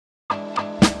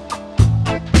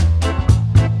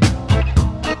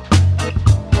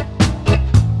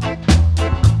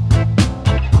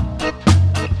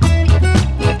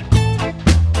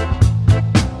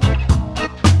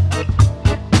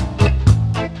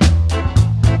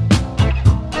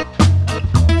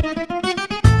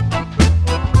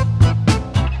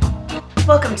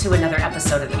to another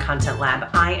episode of the Content Lab.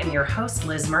 I am your host,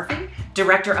 Liz Murphy,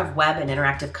 Director of Web and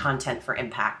Interactive Content for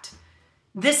Impact.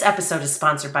 This episode is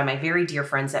sponsored by my very dear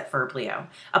friends at Verblio,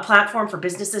 a platform for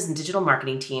businesses and digital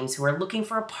marketing teams who are looking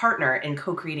for a partner in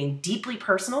co-creating deeply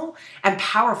personal and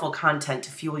powerful content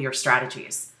to fuel your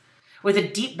strategies. With a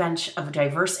deep bench of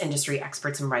diverse industry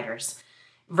experts and writers,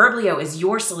 Verblio is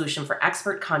your solution for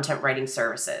expert content writing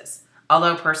services.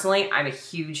 Although personally, I'm a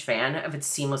huge fan of its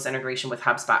seamless integration with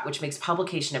HubSpot, which makes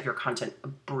publication of your content a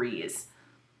breeze.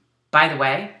 By the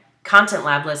way, Content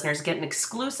Lab listeners get an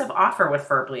exclusive offer with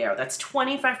Verblio. That's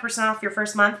 25% off your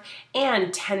first month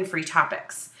and 10 free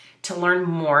topics. To learn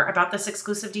more about this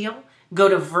exclusive deal, go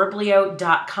to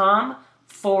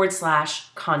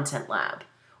verblio.com/Content Lab.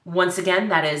 Once again,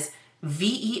 that is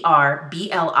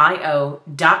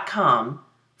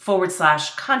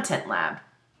verblio.com/Content Lab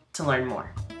to learn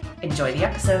more. Enjoy the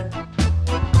episode.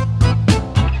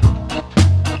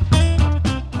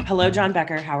 Hello, John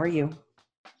Becker. How are you?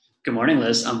 Good morning,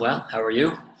 Liz. I'm well. How are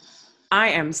you? I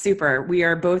am super. We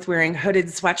are both wearing hooded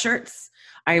sweatshirts.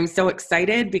 I am so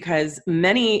excited because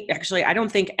I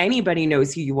don't think anybody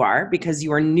knows who you are because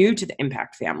you are new to the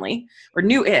Impact family, or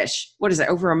new-ish. What is it,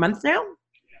 over a month now?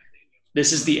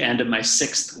 This is the end of my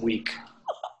 6th week.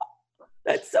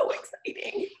 That's so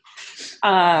exciting.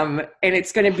 And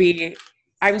it's going to be,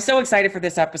 I'm so excited for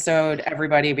this episode,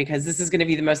 everybody, because this is going to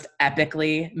be the most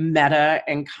epically meta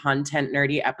and content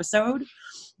nerdy episode.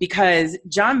 Because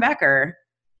John Becker,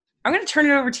 I'm going to turn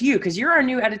it over to you because you're our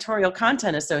new editorial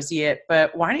content associate,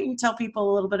 but why don't you tell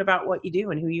people a little bit about what you do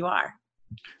and who you are?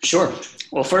 Sure.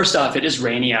 Well, first off, it is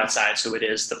rainy outside, so it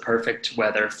is the perfect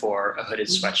weather for a hooded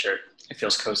sweatshirt. It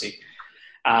feels cozy.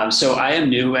 So I am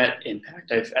new at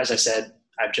Impact. As I said,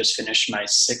 I've just finished my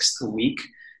 6th week.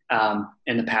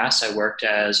 In the past, I worked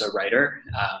as a writer,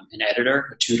 an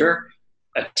editor, a tutor,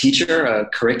 a teacher, a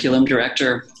curriculum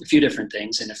director, a few different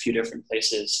things in a few different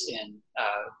places in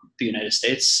the United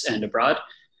States and abroad,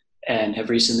 and have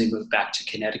recently moved back to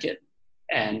Connecticut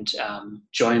and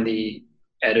joined the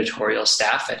editorial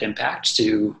staff at Impact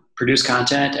to produce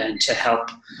content and to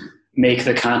help make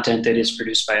the content that is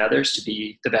produced by others to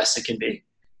be the best it can be.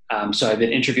 So I've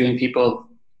been interviewing people,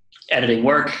 editing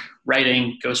work,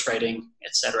 writing, ghostwriting,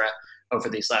 etc. over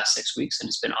these last 6 weeks, and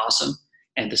it's been awesome.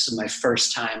 And this is my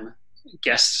first time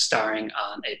guest starring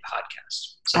on a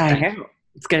podcast. So I know.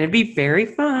 It's going to be very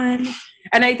fun.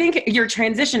 And I think your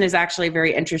transition is actually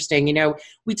very interesting. You know,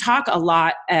 we talk a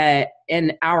lot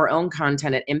in our own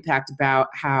content at Impact about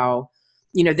how,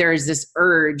 you know, there is this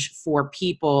urge for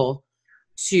people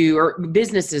to, or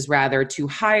businesses rather, to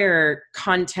hire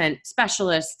content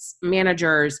specialists,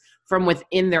 managers from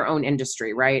within their own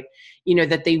industry, right? You know,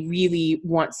 that they really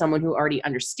want someone who already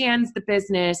understands the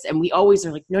business. And we always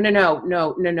are like,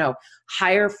 no.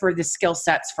 Hire for the skill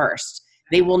sets first.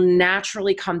 They will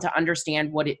naturally come to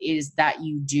understand what it is that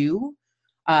you do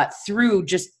through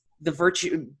just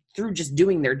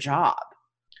doing their job,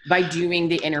 by doing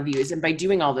the interviews and by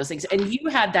doing all those things. And you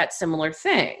had that similar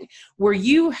thing where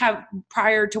you have,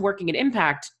 prior to working at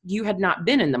Impact, you had not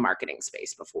been in the marketing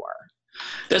space before.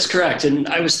 That's correct. And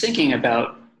I was thinking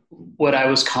about what I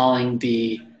was calling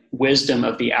the wisdom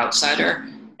of the outsider.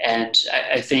 And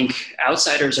I think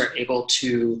outsiders are able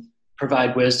to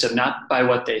provide wisdom not by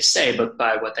what they say, but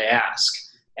by what they ask.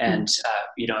 And,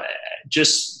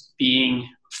 just being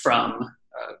from,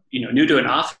 new to an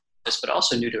office, but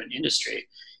also new to an industry,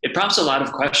 it prompts a lot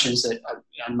of questions that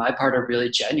on my part are really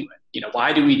genuine. You know,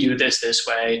 why do we do this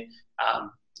way?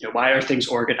 Why are things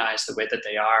organized the way that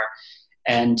they are?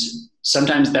 And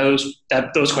sometimes those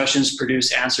questions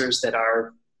produce answers that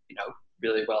are,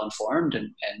 really well informed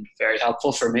and very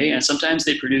helpful for me. And sometimes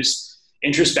they produce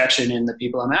introspection in the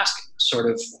people I'm asking. Sort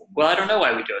of, well, I don't know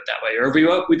why we do it that way, or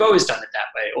we've always done it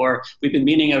that way, or we've been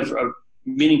meaning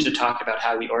to talk about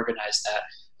how we organize that,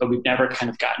 but we've never kind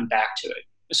of gotten back to it.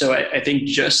 So I think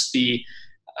just the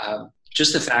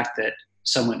fact that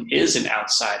someone is an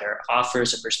outsider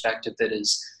offers a perspective that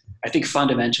is, I think,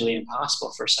 fundamentally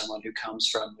impossible for someone who comes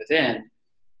from within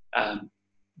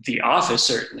the office,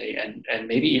 certainly, and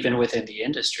maybe even within the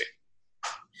industry.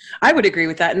 I would agree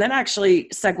with that. And that actually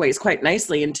segues quite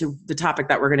nicely into the topic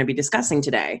that we're going to be discussing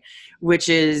today, which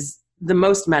is the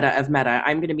most meta of meta.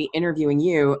 I'm going to be interviewing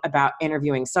you about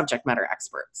interviewing subject matter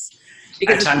experts.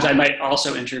 Because at times I might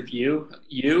also interview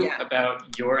you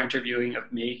about your interviewing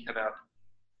of me about.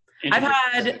 I've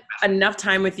had enough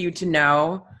time with you to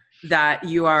know that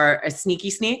you are a sneaky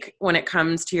sneak when it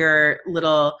comes to your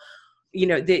little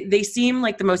they seem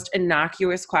like the most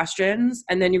innocuous questions.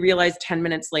 And then you realize 10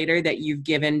 minutes later that you've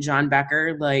given John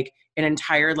Becker like an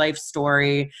entire life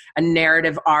story, a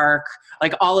narrative arc,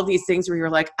 like all of these things where you're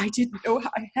like, I didn't know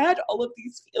I had all of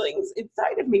these feelings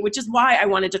inside of me, which is why I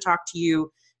wanted to talk to you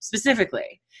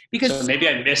specifically. Because so maybe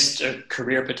I missed a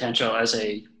career potential as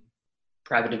a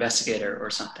private investigator or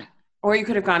something. Or you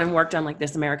could have gone and worked on like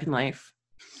This American Life.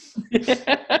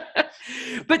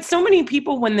 But so many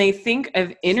people, when they think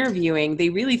of interviewing, they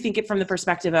really think it from the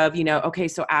perspective of, okay,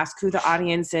 so ask who the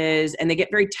audience is, and they get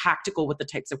very tactical with the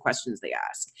types of questions they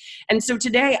ask. And so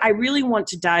today I really want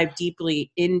to dive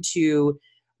deeply into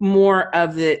more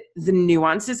of the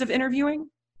nuances of interviewing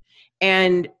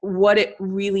and what it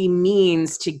really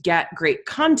means to get great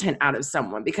content out of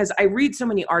someone. Because I read so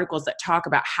many articles that talk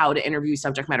about how to interview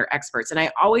subject matter experts, and I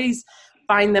always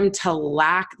find them to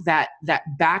lack that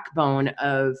backbone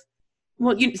of,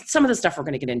 well, some of the stuff we're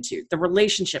going to get into, the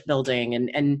relationship building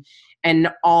and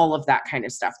all of that kind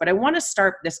of stuff. But I want to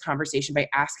start this conversation by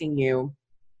asking you,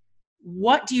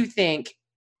 what do you think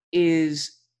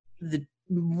is the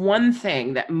one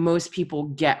thing that most people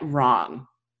get wrong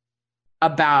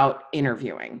about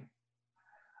interviewing?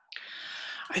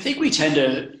 I think we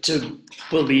tend to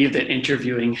believe that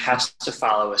interviewing has to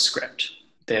follow a script,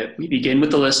 that we begin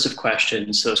with a list of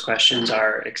questions. Those questions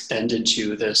are extended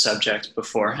to the subject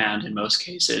beforehand in most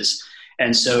cases.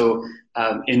 And so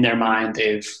in their mind,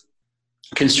 they've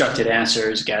constructed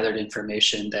answers, gathered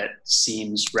information that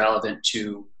seems relevant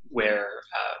to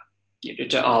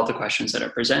to all the questions that are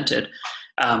presented.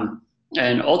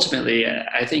 And ultimately,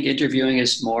 I think interviewing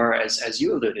is more, as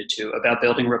you alluded to, about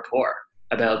building rapport,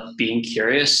 about being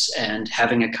curious and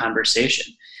having a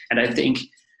conversation. And I think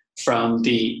from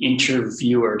the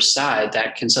interviewer side,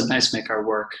 that can sometimes make our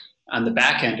work on the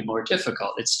back end more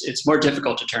difficult. It's more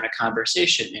difficult to turn a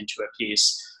conversation into a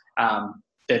piece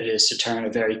than it is to turn a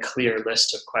very clear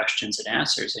list of questions and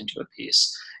answers into a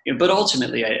piece. But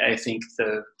ultimately, I think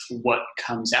what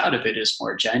comes out of it is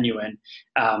more genuine,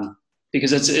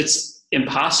 because it's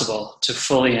impossible to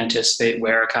fully anticipate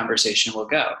where a conversation will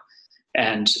go.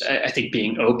 And I think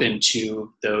being open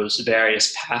to those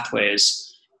various pathways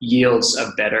yields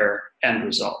a better end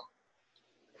result.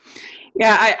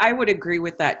 Yeah, I would agree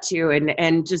with that too.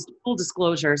 And just full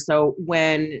disclosure, so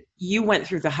when you went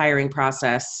through the hiring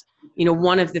process,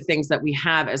 one of the things that we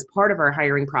have as part of our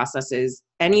hiring process is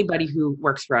anybody who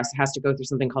works for us has to go through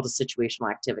something called a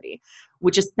situational activity,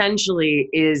 which essentially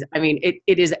is,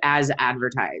 it is as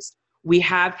advertised. We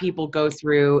have people go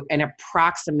through an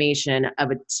approximation of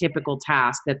a typical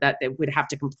task that they would have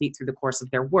to complete through the course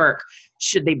of their work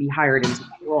should they be hired into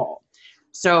that role.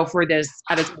 So for this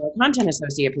editorial content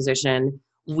associate position,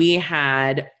 we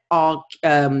had all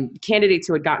candidates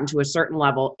who had gotten to a certain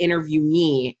level interview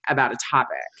me about a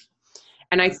topic.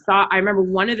 And I remember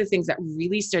one of the things that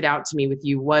really stood out to me with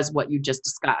you was what you just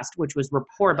discussed, which was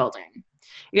rapport building.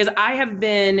 Because I have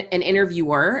been an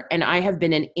interviewer and I have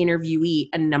been an interviewee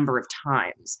a number of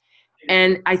times.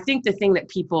 And I think the thing that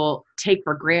people take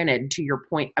for granted, to your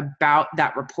point about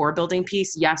that rapport building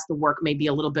piece, yes, the work may be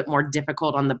a little bit more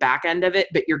difficult on the back end of it,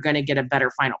 but you're going to get a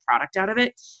better final product out of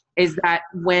it, is that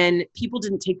when people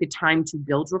didn't take the time to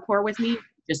build rapport with me,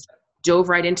 just dove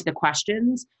right into the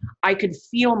questions, I could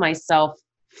feel myself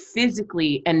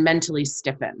physically and mentally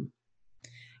stiffen.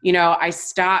 I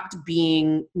stopped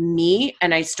being me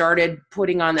and I started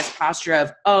putting on this posture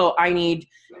of, oh, I need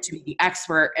to be the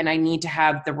expert and I need to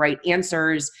have the right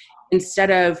answers, instead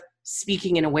of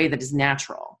speaking in a way that is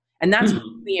natural. And that's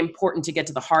really important to get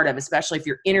to the heart of, especially if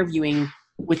you're interviewing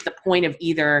with the point of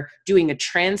either doing a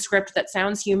transcript that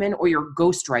sounds human or you're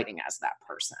ghostwriting as that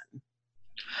person.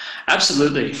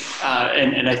 Absolutely.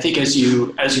 And I think as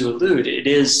you allude, it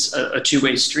is a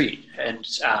two-way street. And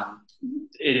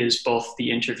it is both the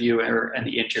interviewer and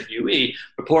the interviewee.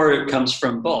 Rapport comes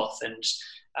from both. And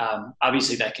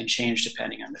obviously that can change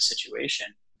depending on the situation.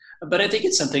 But I think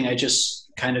it's something I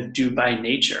just kind of do by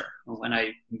nature. When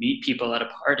I meet people at a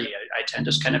party, I tend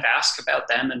to just kind of ask about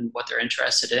them and what they're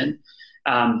interested in.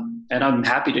 And I'm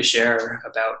happy to share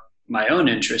about my own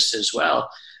interests as well.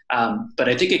 But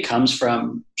I think it comes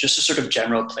from just a sort of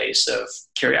general place of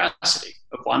curiosity,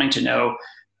 of wanting to know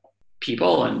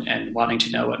people and wanting to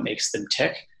know what makes them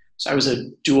tick. So I was a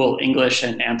dual English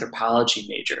and anthropology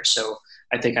major. So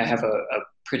I think I have a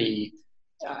pretty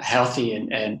healthy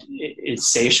and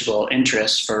insatiable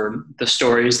interest for the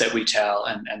stories that we tell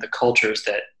and the cultures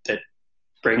that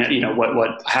bring it,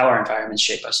 how our environments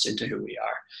shape us into who we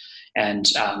are.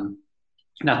 And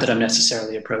not that I'm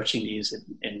necessarily approaching these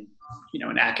in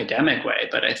an academic way,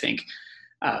 but I think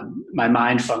my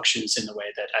mind functions in the way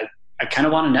that I kind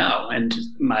of want to know. And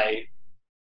my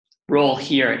role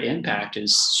here at Impact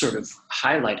is sort of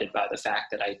highlighted by the fact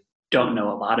that I don't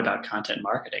know a lot about content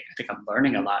marketing. I think I'm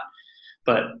learning a lot,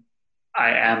 but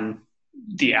I am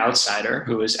the outsider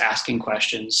who is asking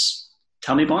questions.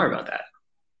 Tell me more about that.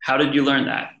 How did you learn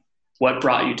that? What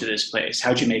brought you to this place?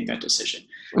 How'd you make that decision?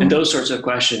 And those sorts of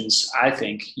questions, I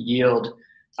think, yield,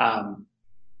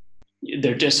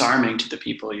 they're disarming to the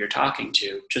people you're talking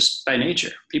to just by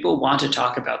nature. People want to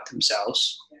talk about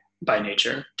themselves by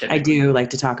nature. Typically. I do like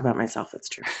to talk about myself. That's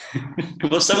true.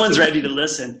 Well, someone's ready to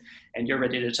listen and you're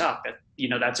ready to talk.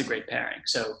 That's a great pairing.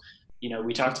 So,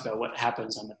 we talked about what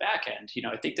happens on the back end.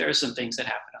 I think there are some things that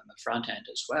happen on the front end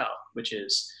as well, which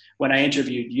is when I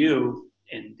interviewed you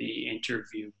in the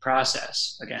interview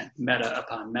process, again, meta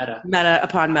upon meta. Meta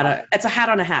upon meta. It's a hat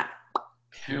on a hat.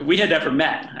 We had never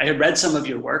met. I had read some of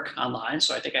your work online,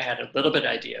 so I think I had a little bit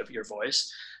idea of your voice.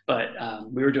 But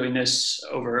we were doing this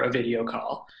over a video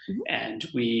call, and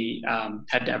we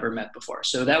had never met before.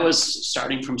 So that was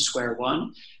starting from square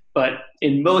one. But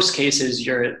in most cases,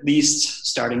 you're at least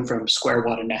starting from square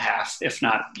 1.5, if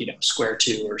not, square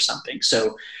 2 or something.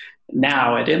 So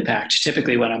now at Impact,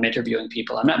 typically when I'm interviewing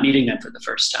people, I'm not meeting them for the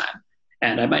first time.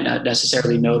 And I might not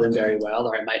necessarily know them very well,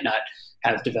 or I might not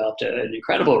have developed an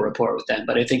incredible rapport with them,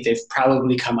 but I think they've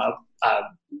probably come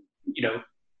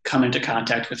into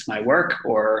contact with my work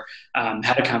or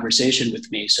had a conversation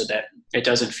with me so that it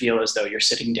doesn't feel as though you're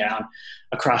sitting down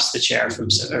across the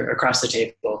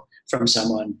table from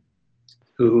someone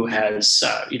who has,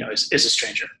 is a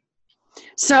stranger.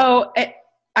 So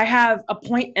I have a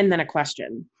point and then a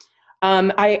question.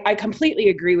 I completely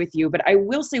agree with you, but I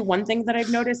will say one thing that I've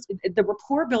noticed, the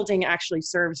rapport building actually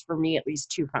serves for me at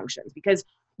least 2 functions, because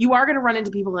you are going to run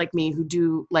into people like me who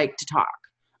do like to talk.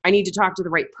 I need to talk to the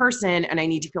right person and I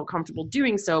need to feel comfortable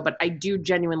doing so, but I do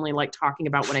genuinely like talking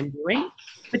about what I'm doing.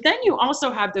 But then you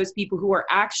also have those people who are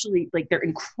actually they're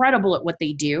incredible at what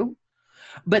they do,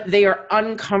 but they are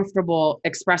uncomfortable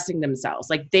expressing themselves.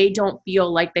 They don't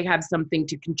feel like they have something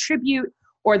to contribute,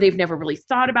 or they've never really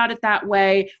thought about it that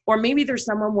way. Or maybe there's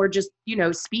someone where just,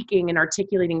 speaking and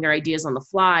articulating their ideas on the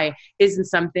fly isn't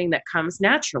something that comes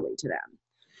naturally to them.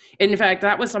 In fact,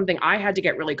 that was something I had to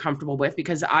get really comfortable with,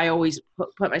 because I always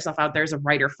put myself out there as a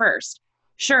writer first.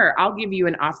 Sure, I'll give you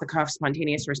an off-the-cuff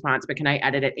spontaneous response, but can I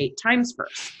edit it 8 times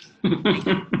first?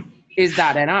 Is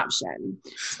that an option?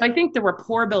 So I think the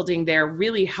rapport building there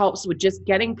really helps with just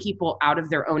getting people out of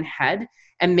their own head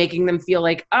and making them feel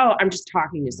like, oh, I'm just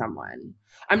talking to someone.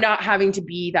 I'm not having to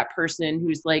be that person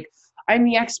who's like, I'm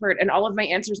the expert and all of my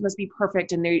answers must be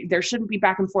perfect and there shouldn't be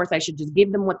back and forth. I should just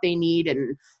give them what they need.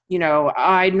 And,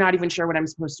 I'm not even sure what I'm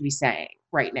supposed to be saying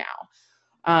right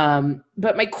now.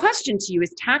 But my question to you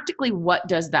is, tactically, what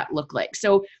does that look like?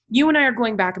 So you and I are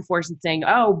going back and forth and saying,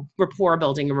 oh, rapport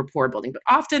building. But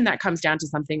often that comes down to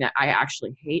something that I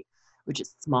actually hate, which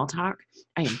is small talk.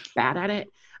 I am bad at it.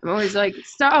 I'm always like,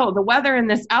 so the weather in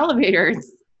this elevator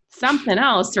is something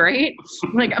else, right?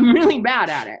 I'm really bad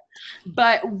at it.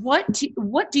 But what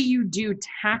do you do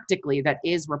tactically that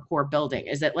is rapport building?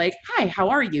 Is it like, hi, how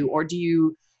are you? Or do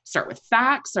you start with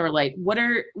facts, or what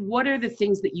are the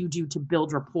things that you do to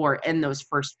build rapport in those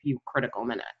first few critical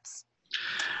minutes?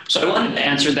 So I wanted to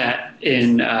answer that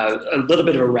in a little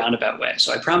bit of a roundabout way.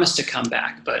 So I promised to come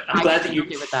back, but I'm glad that you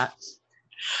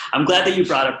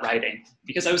brought up writing,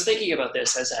 because I was thinking about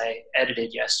this as I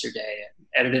edited yesterday.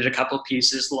 Edited a couple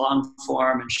pieces, long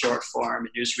form and short form,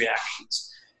 and news reactions,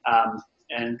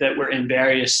 and that were in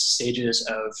various stages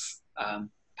of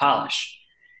polish.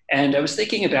 And I was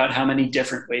thinking about how many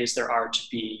different ways there are to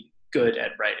be good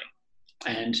at writing.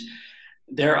 And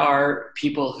there are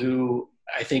people who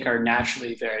I think are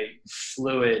naturally very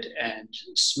fluid and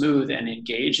smooth and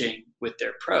engaging with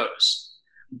their prose,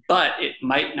 but it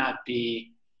might not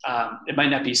be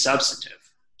substantive.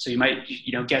 So you might,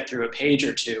 get through a page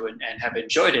or two and have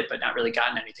enjoyed it, but not really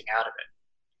gotten anything out of it.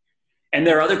 And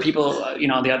there are other people,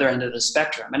 on the other end of the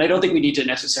spectrum. And I don't think we need to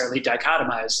necessarily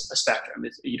dichotomize a spectrum.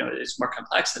 It's more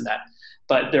complex than that.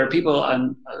 But there are people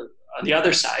on the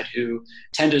other side who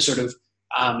tend to sort of,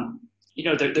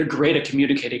 they're great at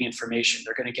communicating information.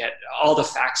 They're going to get all the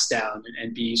facts down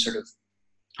and be sort of,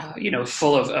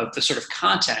 full of the sort of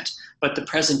content. But the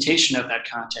presentation of that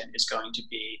content is going to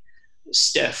be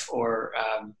stiff or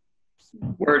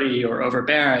wordy or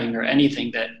overbearing or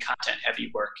anything that content heavy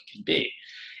work can be.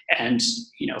 And,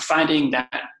 finding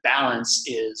that balance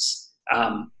is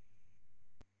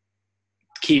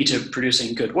key to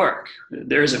producing good work.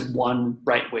 There isn't one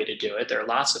right way to do it. There are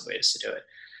lots of ways to do it.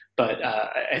 But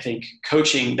I think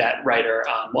coaching that writer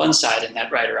on one side and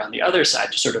that writer on the other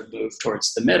side to sort of move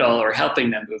towards the middle, or helping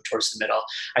them move towards the middle,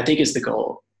 I think is the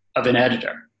goal of an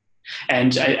editor.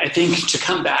 And I think to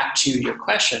come back to your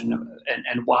question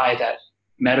and why that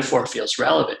metaphor feels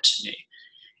relevant to me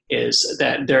is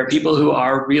that there are people who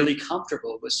are really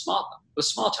comfortable with small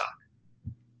talk.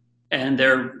 And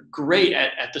they're great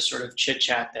at the sort of chit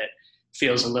chat that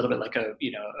feels a little bit like a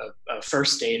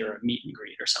first date or a meet and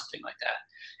greet or something like that.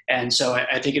 And so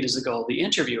I think it is the goal of the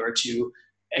interviewer to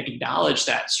acknowledge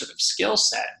that sort of skill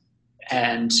set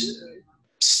and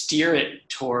steer it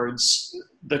towards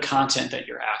the content that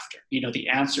you're after, the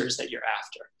answers that you're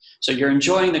after. So you're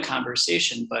enjoying the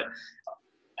conversation, but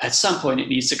at some point it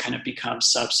needs to kind of become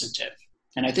substantive.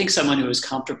 And I think someone who is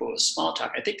comfortable with small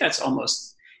talk, I think that's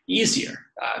almost easier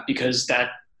because that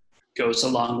goes a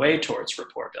long way towards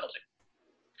rapport building.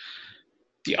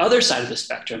 The other side of the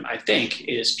spectrum, I think,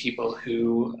 is people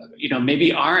who,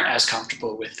 maybe aren't as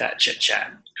comfortable with that chit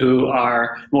chat, who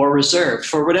are more reserved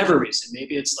for whatever reason.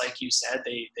 Maybe it's like you said,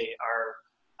 they are,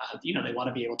 they want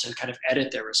to be able to kind of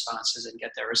edit their responses and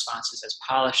get their responses as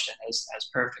polished and as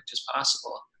perfect as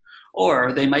possible.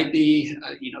 Or they might be,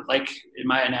 like in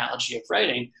my analogy of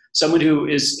writing, someone who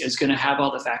is going to have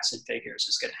all the facts and figures,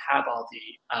 is going to have all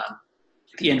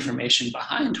the information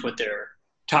behind what they're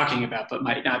talking about, but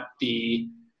might not be,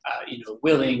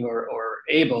 willing or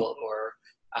able or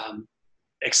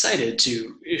excited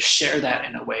to share that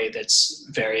in a way that's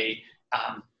very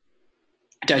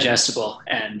digestible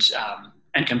and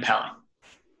compelling.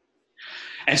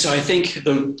 And so I think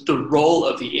the role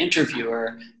of the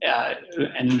interviewer,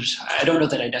 and I don't know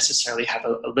that I necessarily have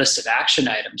a list of action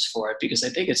items for it because I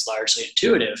think it's largely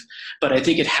intuitive, but I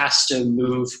think it has to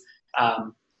move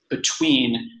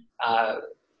between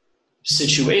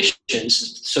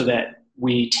situations so that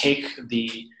we take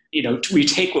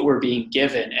what we're being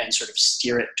given and sort of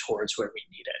steer it towards where we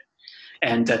need it.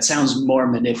 And that sounds more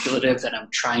manipulative than I'm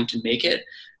trying to make it.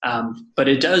 But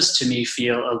it does to me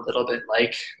feel a little bit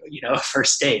like, a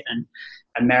first date. And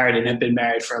I'm married and have been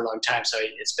married for a long time, so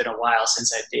it's been a while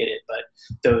since I've dated. But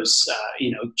those,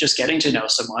 just getting to know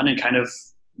someone and kind of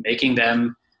making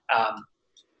them,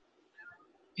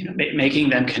 making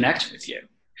them connect with you.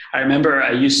 I remember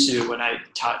I used to, when I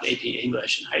taught AP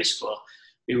English in high school,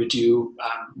 we would do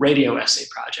radio essay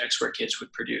projects where kids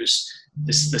would produce,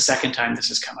 this is the second time this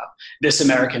has come up, This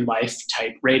American Life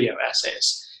type radio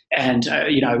essays. And,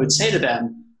 I would say to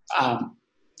them,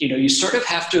 you sort of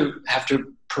have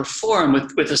to perform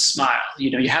with a smile.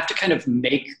 You have to kind of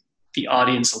make the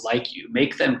audience like you,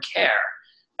 make them care.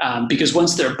 Because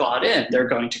once they're bought in, they're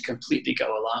going to completely go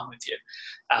along with you.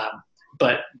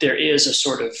 But there is a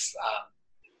sort of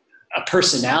a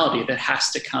personality that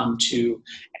has to come to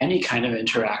any kind of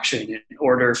interaction in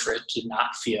order for it to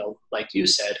not feel, like you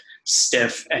said,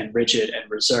 stiff and rigid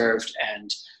and reserved and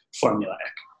formulaic.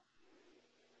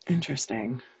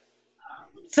 Interesting.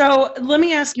 So let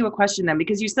me ask you a question then,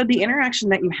 because you said the interaction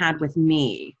that you had with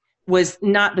me was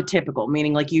not the typical,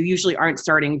 meaning like you usually aren't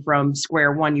starting from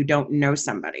square one, you don't know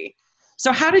somebody.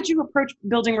 So how did you approach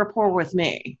building rapport with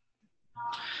me?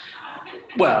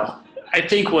 Well, I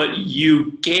think what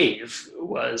you gave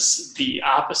was the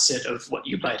opposite of what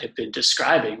you might have been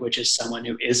describing, which is someone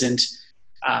who isn't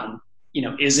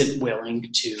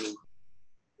willing to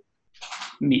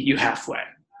meet you halfway.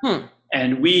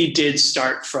 And we did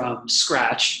start from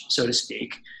scratch, so to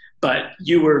speak, but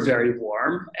you were very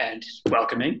warm and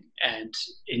welcoming and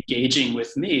engaging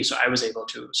with me. So I was able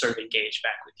to sort of engage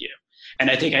back with you. And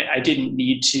I think I didn't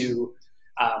need to,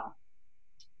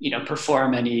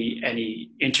 perform any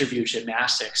interview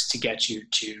gymnastics to get you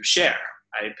to share.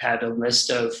 I had a list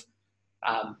of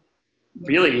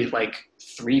really like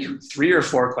three or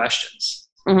four questions.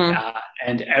 Mm-hmm.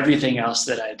 And everything else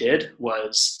that I did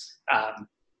was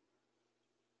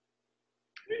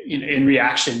in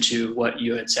reaction to what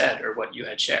you had said or what you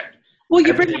had shared. Well,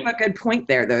 you bring up a good point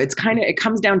there, though. It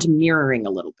comes down to mirroring a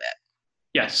little bit.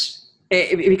 Yes.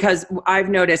 Because I've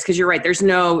noticed, because you're right, there's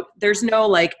no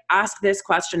like ask this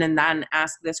question and then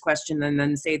ask this question and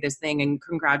then say this thing and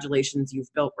congratulations,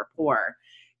 you've built rapport.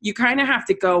 You kind of have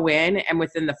to go in and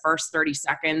within the first 30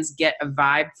 seconds get a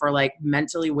vibe for like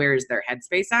mentally where is their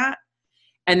headspace at.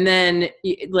 And then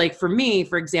like for me,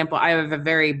 for example, I have a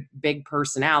very big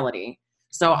personality.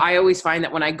 So I always find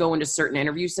that when I go into certain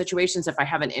interview situations, if I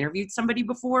haven't interviewed somebody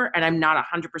before and I'm not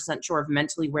 100% sure of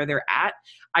mentally where they're at,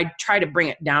 I try to bring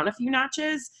it down a few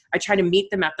notches. I try to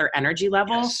meet them at their energy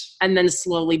level. Yes. And then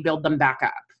slowly build them back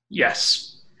up.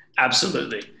 Yes,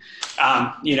 absolutely.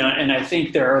 And I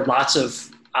think there are lots of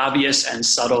obvious and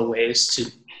subtle ways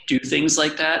to do things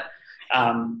like that.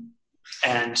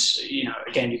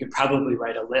 Again, you could probably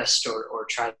write a list or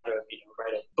try to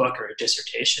write a book or a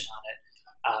dissertation on it.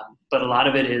 But a lot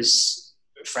of it is,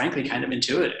 frankly, kind of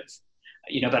intuitive.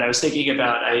 But I was thinking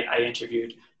about, I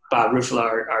interviewed Bob Ruffalo,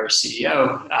 our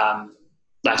CEO,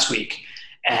 last week.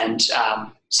 And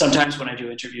sometimes when I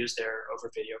do interviews, they're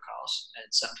over video calls,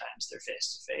 and sometimes they're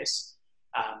face-to-face.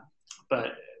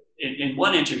 But in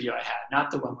one interview I had,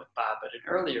 not the one with Bob, but an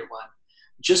earlier one,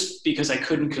 just because I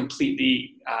couldn't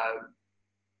completely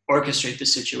orchestrate the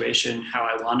situation how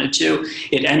I wanted to,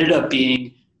 it ended up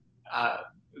being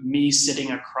me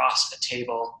sitting across a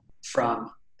table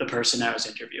from the person I was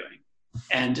interviewing.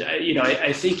 And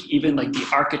I think even like the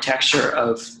architecture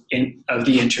of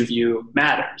the interview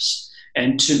matters.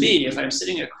 And to me, if I'm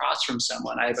sitting across from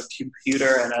someone, I have a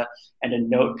computer and a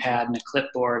notepad and a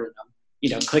clipboard,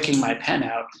 and I'm clicking my pen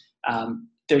out.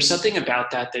 There's something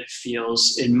about that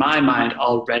feels, in my mind,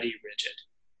 already rigid.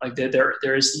 Like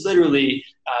there is literally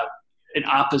an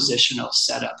oppositional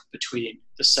setup between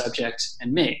the subject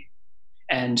and me.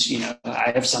 And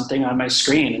I have something on my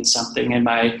screen and something in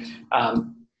my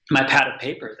pad of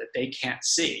paper that they can't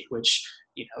see, which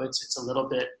it's a little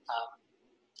bit,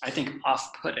 I think,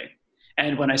 off-putting.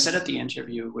 And when I set up the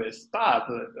interview with Bob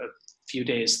a few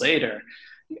days later,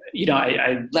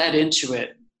 I led into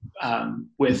it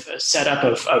with a setup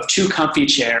of two comfy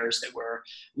chairs that were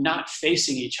not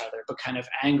facing each other, but kind of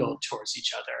angled towards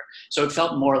each other. So it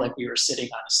felt more like we were sitting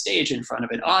on a stage in front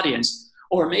of an audience,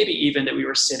 or maybe even that we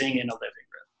were sitting in a living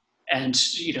room. And,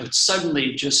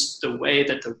 suddenly just the way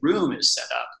that the room is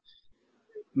set up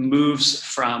moves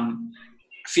from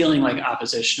feeling like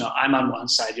oppositional, I'm on one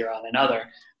side, you're on another,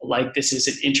 like this is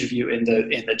an interview in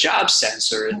the job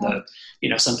sense, or in the,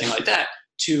 something like that,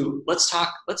 to let's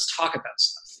talk about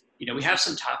stuff. We have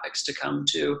some topics to come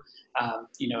to. I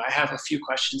have a few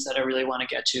questions that I really want to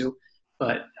get to,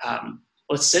 but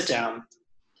let's sit down,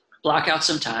 block out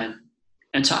some time,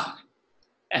 and talk.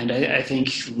 And I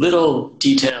think little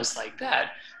details like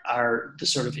that are the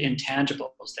sort of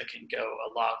intangibles that can go a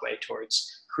long way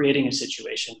towards creating a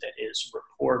situation that is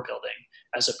rapport building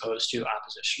as opposed to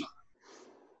oppositional.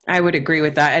 I would agree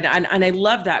with that. And I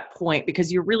love that point,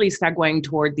 because you're really segueing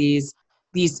toward these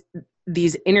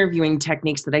interviewing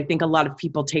techniques that I think a lot of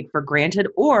people take for granted,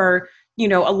 or,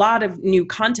 a lot of new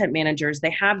content managers, they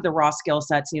have the raw skill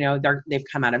sets, they've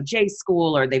come out of J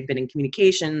school, or they've been in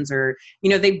communications, or,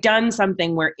 they've done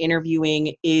something where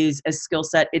interviewing is a skill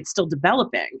set, it's still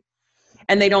developing.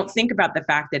 And they don't think about the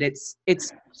fact that it's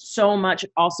so much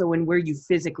also in where you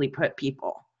physically put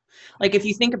people. Like if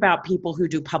you think about people who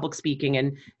do public speaking,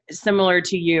 and similar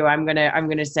to you, I'm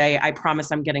going to say, I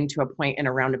promise I'm getting to a point in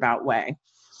a roundabout way.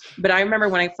 But I remember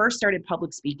when I first started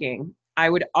public speaking, I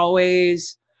would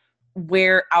always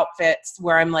wear outfits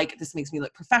where I'm like, this makes me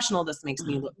look professional, this makes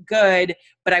me look good,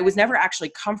 but I was never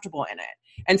actually comfortable in it.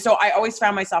 And so I always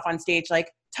found myself on stage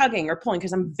like tugging or pulling,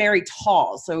 because I'm very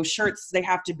tall. So shirts, they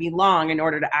have to be long in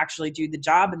order to actually do the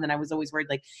job. And then I was always worried,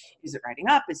 like, is it riding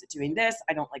up? Is it doing this?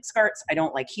 I don't like skirts. I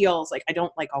don't like heels. Like, I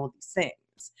don't like all of these things.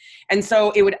 And so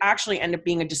it would actually end up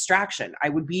being a distraction. I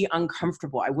would be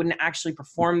uncomfortable. I wouldn't actually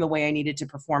perform the way I needed to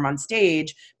perform on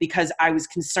stage, because I was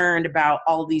concerned about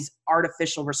all these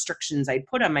artificial restrictions I'd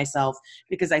put on myself,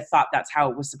 because I thought that's how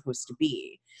it was supposed to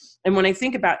be. And when I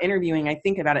think about interviewing, I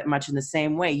think about it much in the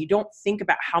same way. You don't think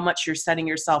about how much you're setting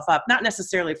yourself up, not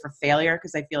necessarily for failure,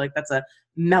 because I feel like that's a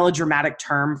melodramatic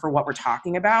term for what we're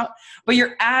talking about, but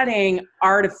you're adding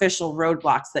artificial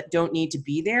roadblocks that don't need to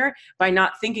be there by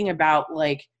not thinking about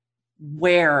like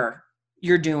where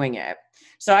you're doing it.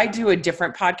 So I do a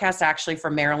different podcast actually for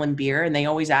Maryland Beer, and they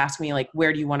always ask me like,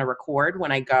 where do you want to record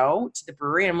when I go to the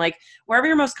brewery? And I'm like, wherever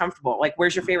you're most comfortable. Like,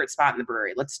 where's your favorite spot in the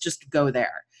brewery? Let's just go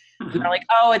there. And they're like,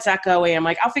 oh, it's echoey. I'm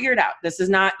like, I'll figure it out. This is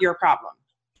not your problem.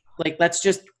 Like, let's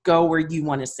just go where you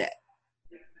want to sit.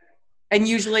 And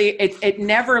usually it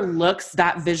never looks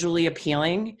that visually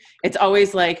appealing. It's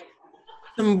always like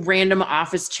some random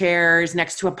office chairs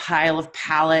next to a pile of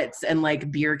pallets and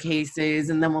like beer cases.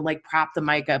 And then we'll like prop the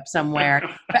mic up somewhere.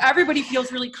 But everybody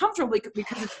feels really comfortable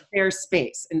because it's their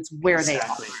space and it's where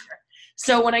Exactly. they are.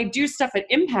 So when I do stuff at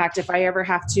Impact, if I ever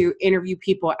have to interview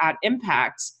people at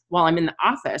Impact while I'm in the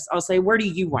office, I'll say, where do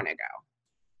you want to go?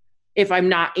 If I'm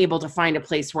not able to find a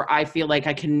place where I feel like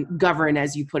I can govern,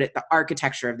 as you put it, the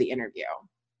architecture of the interview.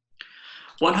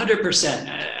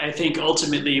 100%. I think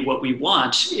ultimately what we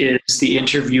want is the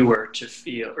interviewer to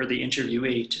feel, or the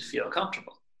interviewee to feel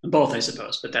comfortable. Both, I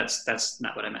suppose, but that's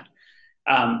not what I meant.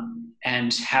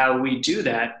 And how we do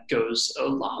that goes a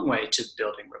long way to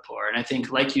building rapport. And I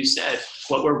think, like you said,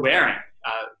 what we're wearing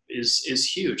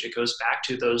is huge. It goes back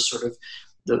to those sort of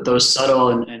those subtle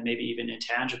and maybe even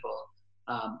intangible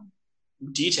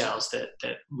details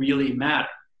that really matter.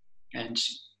 And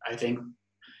I think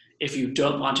if you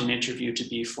don't want an interview to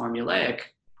be formulaic,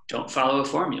 don't follow a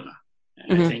formula.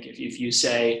 And I think if you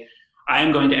say, I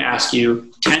am going to ask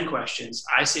you 10 questions.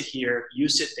 I sit here, you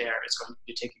sit there. It's going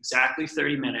to take exactly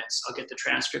 30 minutes. I'll get the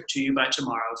transcript to you by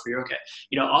tomorrow for your okay.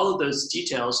 All of those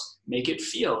details make it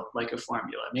feel like a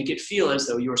formula, make it feel as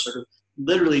though you are sort of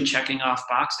literally checking off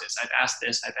boxes. I've asked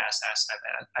this, I've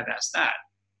asked that.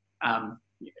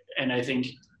 And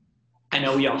I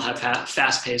know we all have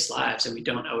fast-paced lives, and we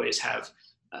don't always have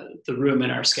the room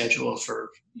in our schedule for,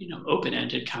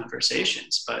 open-ended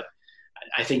conversations. But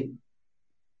I think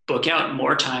book out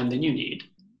more time than you need.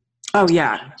 Oh,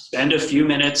 yeah. Spend a few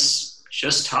minutes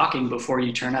just talking before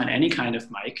you turn on any kind of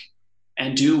mic,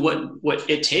 and do what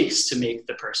it takes to make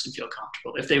the person feel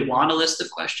comfortable. If they want a list of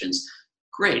questions,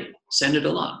 great, send it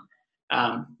along.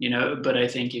 But I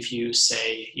think if you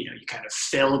say, you kind of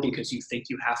fill because you think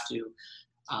you have to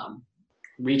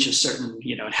reach a certain,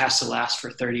 it has to last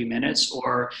for 30 minutes,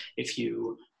 or if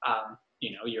you,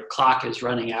 your clock is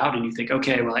running out and you think,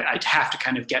 okay, well, I have to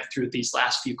kind of get through these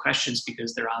last few questions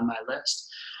because they're on my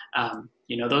list.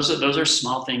 Those are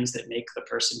small things that make the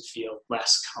person feel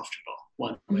less comfortable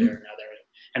one way or another,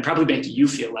 and probably make you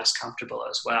feel less comfortable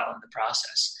as well in the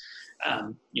process.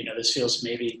 This feels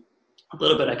maybe a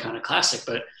little bit iconoclastic,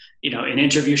 but an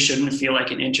interview shouldn't feel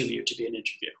like an interview to be an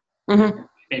interview. Mm-hmm.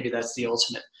 Maybe that's the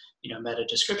ultimate, meta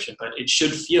description, but it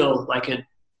should feel like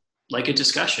a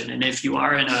discussion. And if you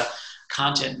are in a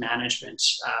content management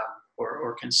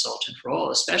or consultant role,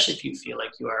 especially if you feel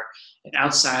like you are an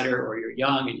outsider or you're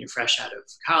young and you're fresh out of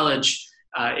college,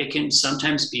 it can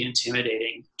sometimes be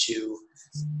intimidating to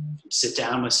sit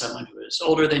down with someone who is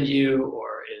older than you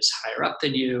or is higher up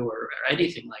than you or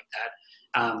anything like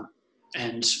that.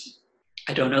 And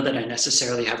I don't know that I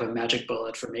necessarily have a magic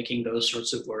bullet for making those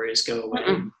sorts of worries go away.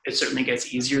 Mm-hmm. It certainly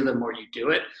gets easier the more you do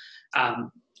it.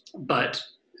 But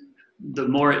the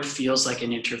more it feels like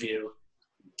an interview,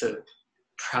 the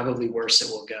probably worse it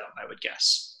will go, I would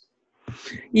guess.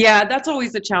 Yeah, that's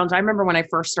always the challenge. I remember when I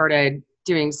first started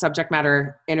doing subject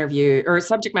matter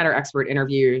expert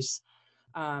interviews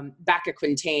back at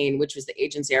Quintain, which was the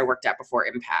agency I worked at before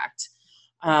Impact.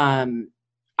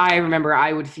 I remember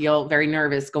I would feel very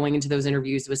nervous going into those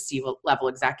interviews with C-level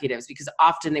executives because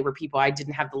often they were people I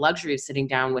didn't have the luxury of sitting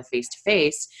down with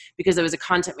face-to-face because I was a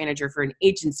content manager for an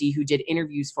agency who did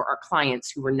interviews for our clients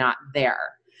who were not there.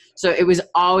 So it was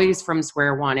always from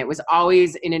square one. It was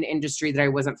always in an industry that I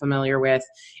wasn't familiar with.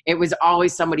 It was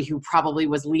always somebody who probably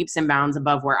was leaps and bounds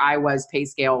above where I was pay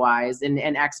scale wise and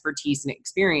expertise and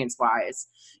experience wise.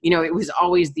 It was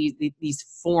always these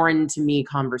foreign to me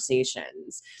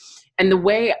conversations. And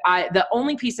the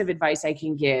only piece of advice I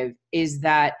can give is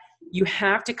that you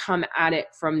have to come at it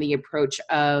from the approach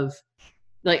of,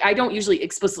 like, I don't usually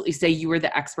explicitly say you are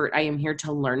the expert. I am here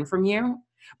to learn from you.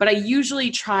 But I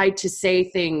usually try to say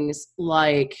things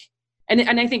like, and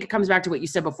I think it comes back to what you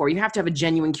said before, you have to have a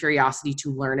genuine curiosity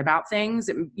to learn about things.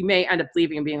 You may end up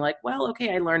leaving and being like, well,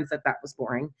 okay, I learned that was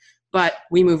boring, but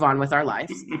we move on with our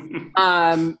lives.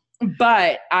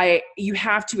 But you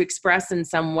have to express in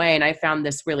some way, and I found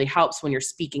this really helps when you're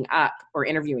speaking up or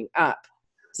interviewing up.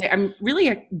 Say, I'm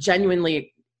really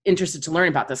genuinely interested to learn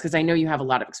about this because I know you have a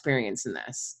lot of experience in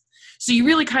this. So you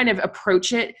really kind of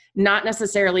approach it, not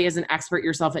necessarily as an expert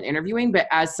yourself in interviewing, but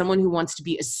as someone who wants to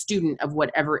be a student of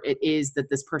whatever it is that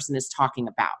this person is talking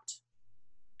about.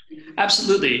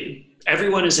 Absolutely.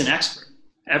 Everyone is an expert.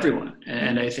 Everyone.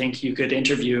 And I think you could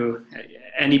interview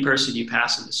any person you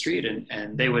pass on the street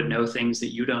and they would know things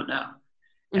that you don't know.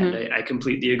 Mm-hmm. And I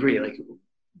completely agree. Like,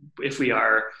 if we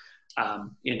are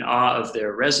in awe of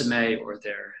their resume or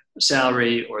their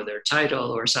salary or their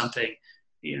title or something,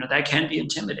 that can be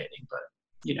intimidating, but,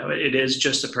 it is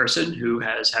just a person who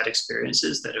has had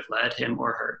experiences that have led him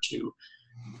or her to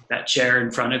that chair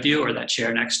in front of you or that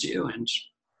chair next to you. And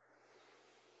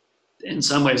in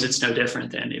some ways it's no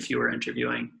different than if you were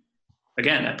interviewing,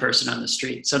 again, that person on the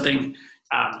street.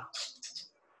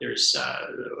 There's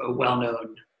a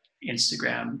well-known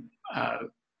Instagram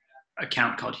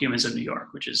account called Humans of New York,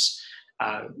 which is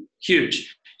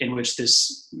huge, in which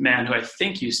this man who I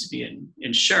think used to be in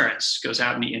insurance goes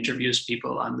out and he interviews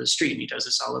people on the street, and he does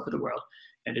this all over the world.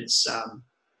 And it's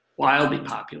wildly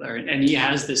popular. And he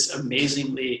has this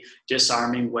amazingly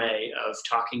disarming way of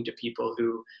talking to people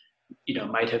who,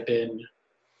 might have been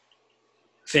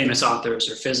famous authors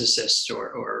or physicists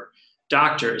or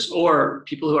doctors or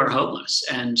people who are homeless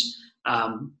and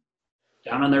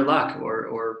down on their luck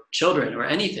or children or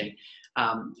anything.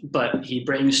 But he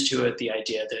brings to it the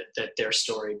idea that their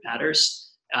story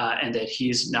matters and that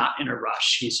he's not in a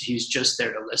rush. He's just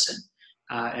there to listen.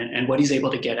 And what he's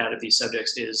able to get out of these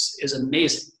subjects is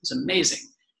amazing. It's amazing.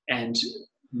 And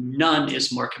none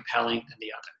is more compelling than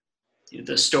the other.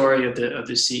 the story of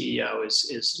the CEO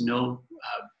is no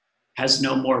has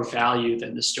no more value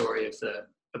than the story of the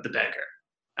beggar.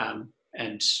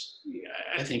 And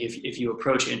I think if you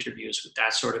approach interviews with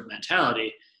that sort of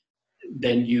mentality,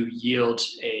 then you yield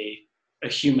a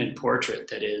human portrait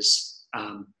that is,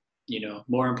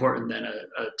 more important than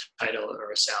a title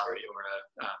or a salary or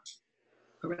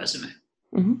a resume.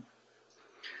 Mm-hmm.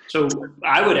 So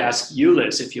I would ask you,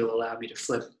 Liz, if you'll allow me to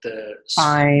flip the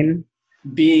Fine.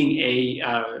 Being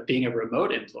a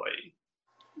remote employee,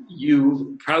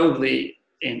 you probably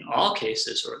in all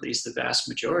cases, or at least the vast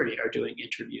majority, are doing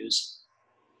interviews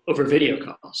over video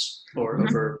calls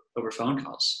or over phone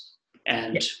calls.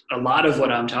 And a lot of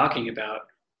what I'm talking about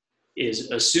is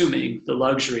assuming the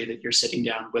luxury that you're sitting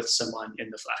down with someone in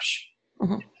the flesh.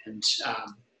 Mm-hmm. And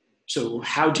so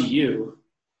how do you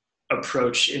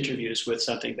approach interviews with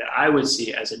something that I would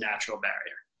see as a natural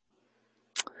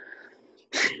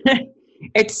barrier?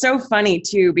 It's so funny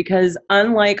too, because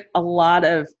unlike a lot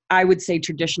of, I would say,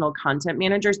 traditional content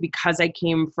managers, because I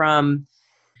came from,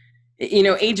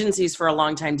 agencies for a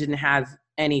long time didn't have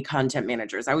any content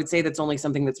managers. I would say that's only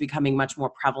something that's becoming much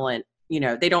more prevalent.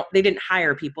 They didn't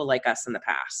hire people like us in the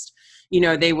past.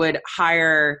 They would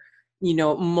hire,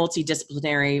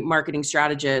 multidisciplinary marketing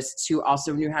strategists who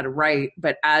also knew how to write.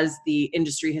 But as the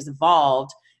industry has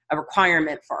evolved, a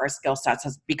requirement for our skill sets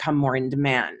has become more in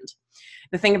demand.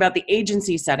 The thing about the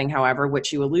agency setting, however,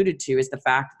 which you alluded to, is the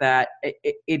fact that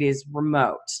it is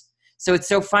remote. So it's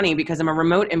so funny because I'm a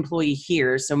remote employee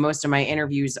here. So most of my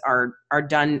interviews are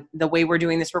done the way we're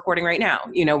doing this recording right now.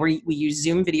 We use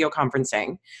Zoom video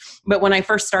conferencing. But when I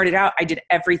first started out, I did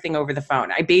everything over the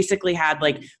phone. I basically had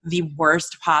like the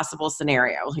worst possible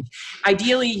scenario. Like,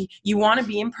 ideally, you want to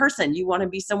be in person. You want to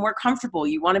be somewhere comfortable.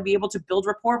 You want to be able to build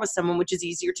rapport with someone, which is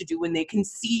easier to do when they can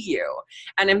see you.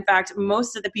 And in fact,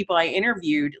 most of the people I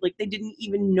interviewed, like, they didn't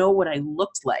even know what I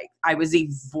looked like. I was a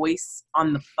voice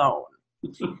on the phone.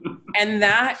 And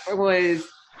that was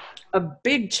a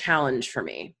big challenge for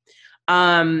me.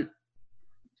 So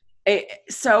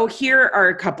here are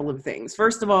a couple of things.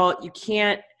 First of all, you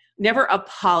never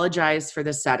apologize for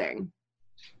the setting.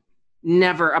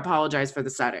 Never apologize for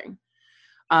the setting.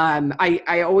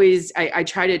 I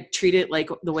try to treat it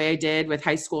like the way I did with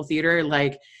high school theater.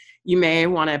 Like, you may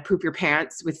want to poop your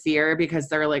pants with fear because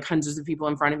there are like hundreds of people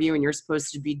in front of you and you're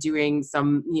supposed to be doing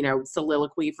some,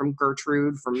 soliloquy from by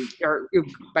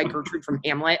Gertrude from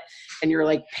Hamlet. And you're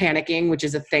like panicking, which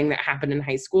is a thing that happened in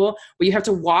high school. But you have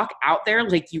to walk out there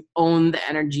like you own the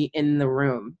energy in the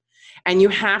room. And you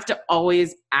have to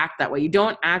always act that way. You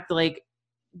don't act like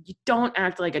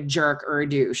a jerk or a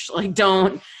douche. Like,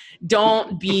 don't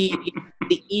be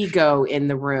the ego in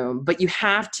the room, but you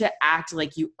have to act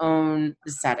like you own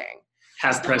the setting.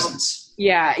 Have presence.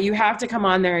 Yeah, you have to come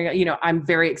on there. I'm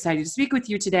very excited to speak with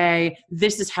you today.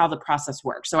 This is how the process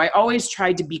works. So I always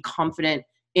tried to be confident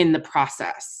in the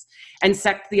process and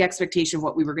set the expectation of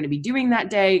what we were going to be doing that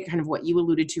day, kind of what you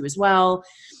alluded to as well.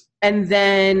 And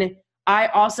then I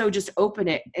also just open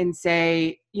it and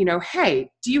say,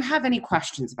 hey, do you have any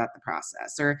questions about the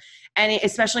process?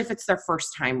 Especially if it's their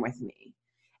first time with me.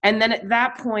 And then at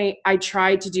that point, I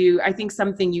try to do, I think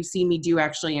something you've seen me do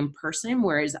actually in person,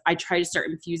 whereas I try to start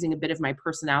infusing a bit of my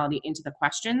personality into the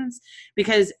questions,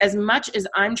 because as much as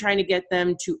I'm trying to get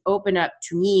them to open up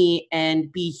to me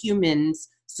and be humans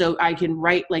so I can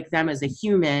write like them as a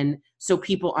human, so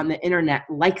people on the internet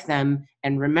like them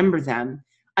and remember them,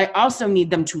 I also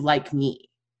need them to like me.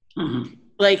 Mm-hmm.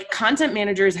 Like, content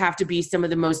managers have to be some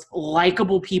of the most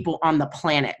likable people on the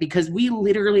planet, because we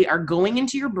literally are going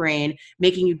into your brain,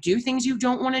 making you do things you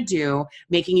don't want to do,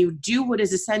 making you do what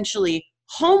is essentially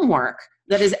homework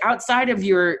that is outside of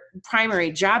your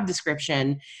primary job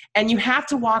description. And you have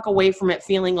to walk away from it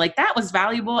feeling like that was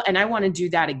valuable and I want to do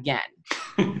that again.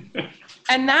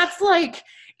 And that's like,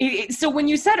 so when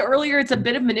you said earlier it's a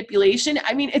bit of manipulation,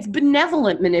 I mean, it's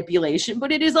benevolent manipulation,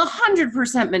 but it is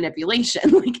 100%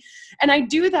 manipulation. And I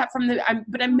do that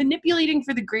but I'm manipulating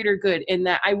for the greater good, in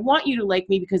that I want you to like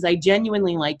me because I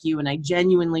genuinely like you and I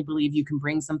genuinely believe you can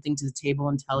bring something to the table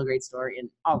and tell a great story and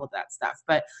all of that stuff.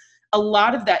 But a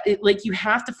lot of that, you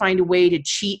have to find a way to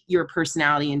cheat your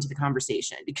personality into the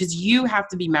conversation, because you have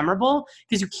to be memorable,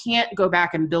 because you can't go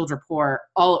back and build rapport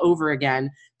all over again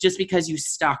just because you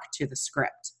stuck to the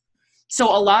script.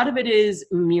 So a lot of it is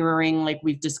mirroring, like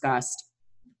we've discussed,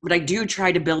 but I do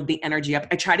try to build the energy up.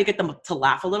 I try to get them to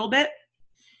laugh a little bit.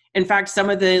 In fact, some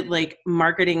of the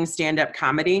marketing stand-up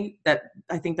comedy, that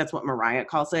I think that's what Mariah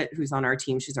calls it, who's on our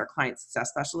team, she's our client success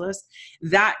specialist,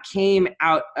 that came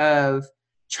out of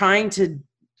trying to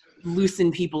loosen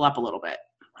people up a little bit.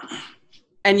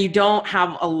 And you don't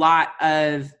have a lot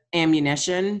of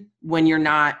ammunition when you're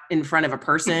not in front of a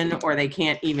person or they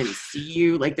can't even see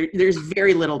you. Like there's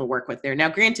very little to work with there. Now,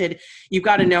 granted, you've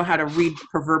got to know how to read the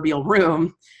proverbial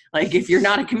room. Like if you're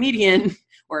not a comedian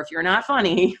or if you're not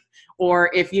funny,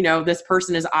 or if, you know, this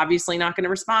person is obviously not going to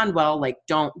respond well, like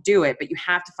don't do it, but you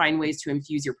have to find ways to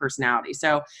infuse your personality.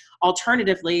 So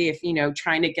alternatively, if, you know,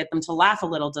 trying to get them to laugh a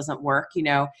little doesn't work, you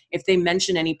know, if they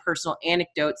mention any personal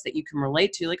anecdotes that you can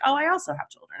relate to, like, oh, I also have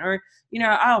children, or, you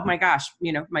know, oh my gosh,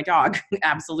 you know, my dog,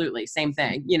 absolutely, same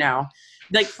thing, you know,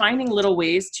 like finding little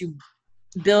ways to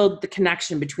build the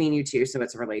connection between you two so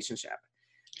it's a relationship.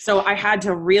 So I had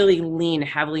to really lean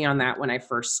heavily on that when I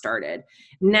first started.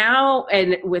 Now,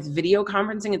 and with video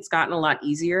conferencing, it's gotten a lot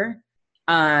easier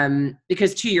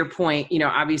because to your point, you know,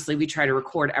 obviously we try to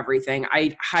record everything.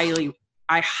 I highly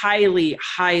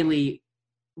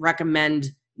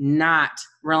recommend not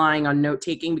relying on note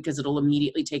taking because it'll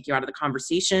immediately take you out of the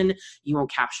conversation. You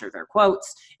won't capture their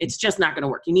quotes. It's just not going to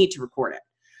work. You need to record it.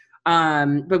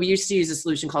 But we used to use a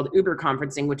solution called Uber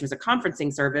conferencing, which was a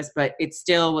conferencing service, but it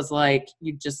still was like,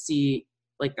 you just see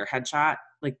like their headshot,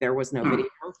 like there was no video.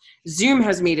 Zoom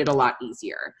has made it a lot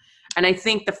easier. And I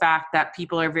think the fact that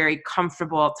people are very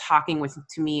comfortable talking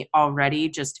to me already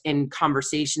just in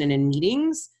conversation and in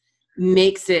meetings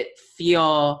makes it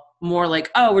feel more like,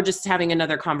 oh, we're just having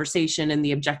another conversation. And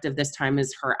the objective this time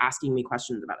is her asking me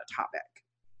questions about a topic.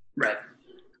 Right.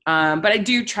 But I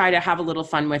do try to have a little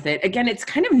fun with it. Again, it's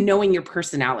kind of knowing your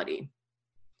personality.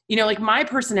 You know, like my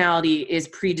personality is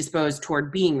predisposed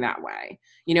toward being that way.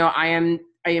 You know, I am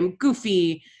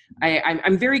goofy.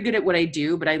 I'm very good at what I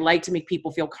do, but I like to make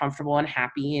people feel comfortable and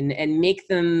happy and make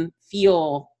them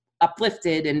feel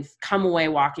uplifted and come away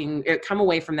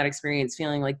from that experience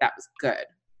feeling like that was good.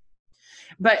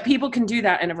 But people can do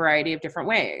that in a variety of different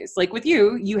ways. Like with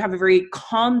you, you have a very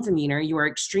calm demeanor. You are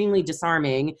extremely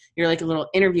disarming. You're like a little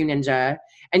interview ninja.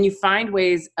 And you find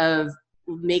ways of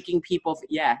making people,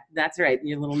 yeah, that's right.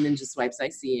 Your little ninja swipes, I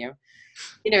see you.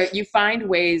 You know, you find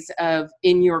ways of,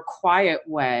 in your quiet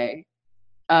way,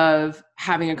 of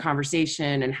having a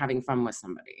conversation and having fun with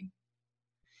somebody.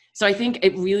 So I think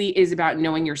it really is about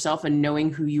knowing yourself and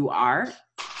knowing who you are.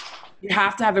 You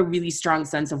have to have a really strong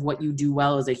sense of what you do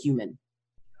well as a human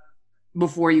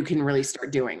before you can really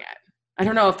start doing it. I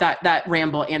don't know if that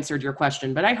ramble answered your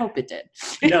question, but I hope it did.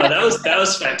 No, that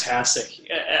was fantastic.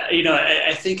 You know,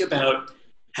 I think about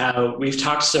how we've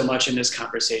talked so much in this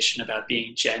conversation about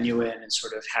being genuine and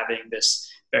sort of having this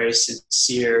very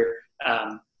sincere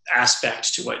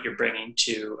aspect to what you're bringing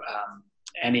to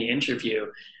any interview.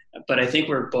 But I think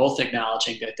we're both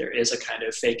acknowledging that there is a kind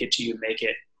of fake it till you make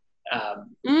it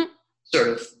sort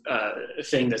of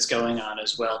thing that's going on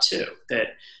as well too. That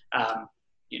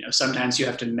you know, sometimes you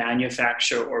have to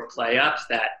manufacture or play up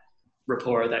that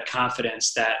rapport, that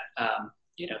confidence, that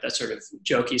you know, that sort of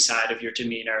jokey side of your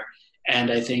demeanor.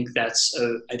 And I think that's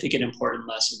an important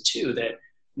lesson too, that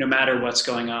no matter what's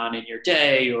going on in your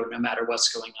day or no matter what's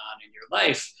going on in your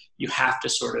life, you have to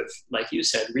sort of, like you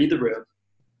said, read the room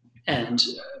and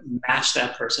match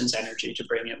that person's energy to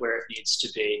bring it where it needs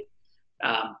to be.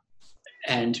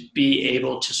 And be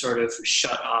able to sort of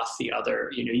shut off the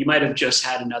other, you know, you might have just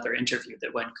had another interview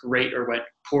that went great or went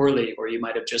poorly, or you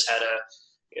might have just had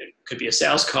it could be a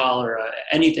sales call or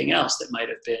anything else that might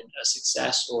have been a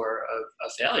success or a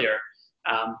failure.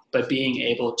 But being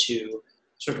able to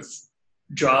sort of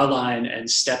draw a line and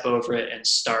step over it and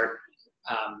start,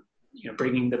 you know,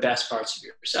 bringing the best parts of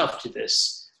yourself to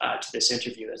this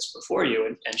interview that's before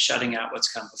you and shutting out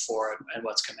what's come before and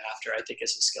what's come after, I think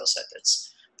is a skill set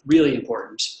that's really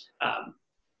important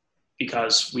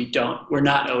because we're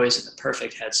not always in the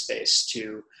perfect headspace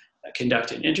to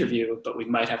conduct an interview, but we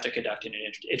might have to conduct an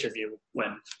interview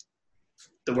when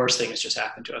the worst thing has just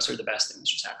happened to us or the best thing has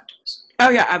just happened to us. Oh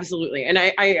yeah, absolutely. And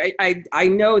I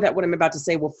know that what I'm about to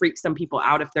say will freak some people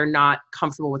out if they're not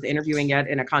comfortable with interviewing yet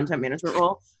in a content management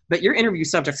role, but your interview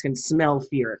subjects can smell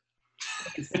fear.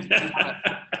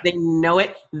 They know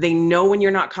it. They know when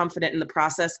you're not confident in the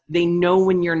process. They know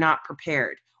when you're not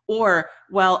prepared. Or,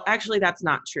 well, actually, that's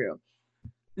not true.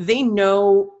 They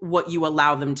know what you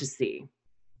allow them to see.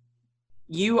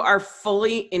 You are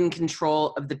fully in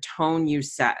control of the tone you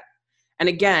set. And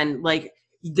again, like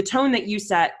the tone that you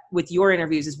set with your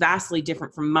interviews is vastly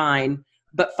different from mine,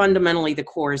 but fundamentally the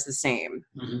core is the same.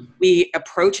 Mm-hmm. We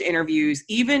approach interviews,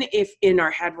 even if in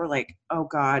our head we're like, oh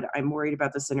God, I'm worried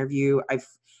about this interview. I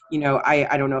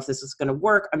don't know if this is going to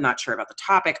work. I'm not sure about the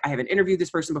topic. I haven't interviewed this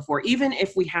person before. Even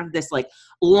if we have this like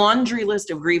laundry list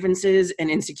of grievances and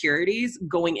insecurities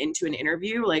going into an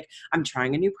interview, like I'm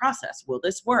trying a new process. Will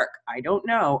this work? I don't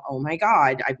know. Oh my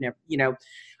God. I've never,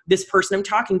 this person I'm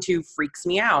talking to freaks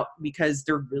me out because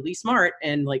they're really smart.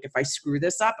 And like, if I screw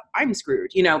this up, I'm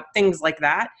screwed, things like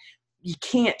that. You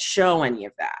can't show any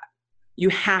of that. You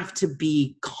have to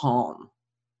be calm,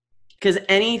 because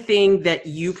anything that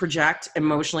you project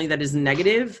emotionally that is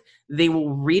negative, they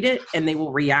will read it and they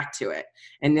will react to it.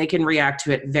 And they can react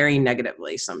to it very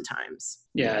negatively sometimes.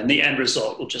 Yeah, and the end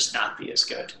result will just not be as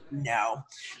good. No.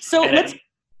 So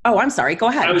I'm sorry, go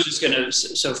ahead. I was just going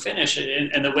to finish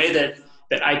it. And the way that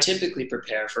I typically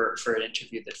prepare for an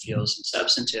interview that feels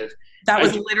substantive. That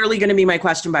was literally going to be my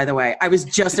question, by the way. I was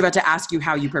just about to ask you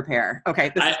how you prepare.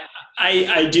 Okay.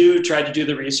 I do try to do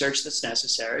the research that's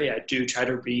necessary. I do try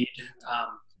to read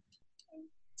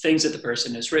things that the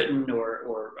person has written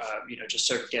or just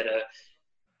sort of get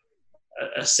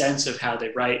a sense of how they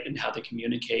write and how they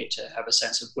communicate, to have a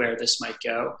sense of where this might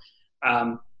go.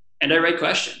 And I write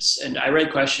questions, and I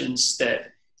write questions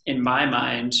that in my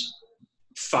mind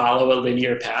follow a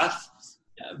linear path,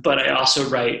 but I also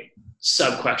write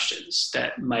sub-questions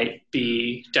that might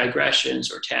be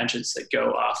digressions or tangents that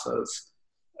go off of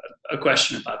a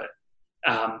question above it.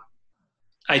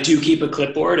 I do keep a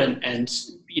clipboard and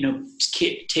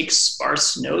take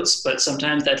sparse notes, but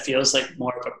sometimes that feels like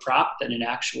more of a prop than an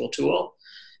actual tool.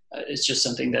 It's just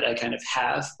something that I kind of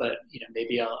have, but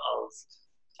maybe I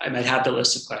might have the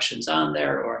list of questions on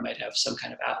there, or I might have some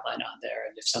kind of outline on there.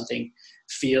 And if something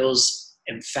feels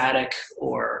emphatic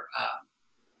or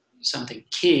something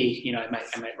key, I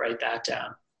might write that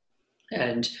down.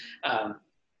 And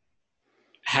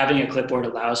having a clipboard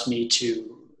allows me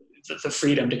the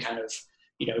freedom to kind of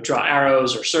draw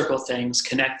arrows or circle things,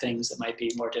 connect things that might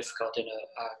be more difficult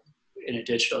in a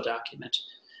digital document.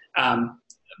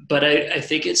 But I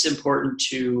think it's important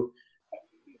to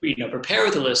prepare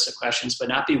with a list of questions, but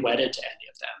not be wedded to any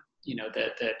of them.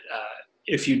 That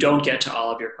if you don't get to all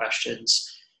of your questions,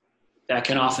 that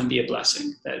can often be a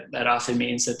blessing. That often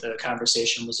means that the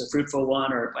conversation was a fruitful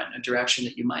one, or it went in a direction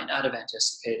that you might not have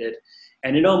anticipated.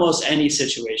 And in almost any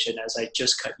situation, as I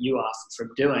just cut you off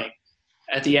from doing,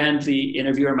 at the end, the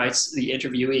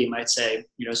interviewee might say,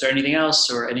 is there anything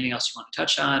else or anything else you want to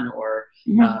touch on? Or,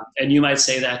 and you might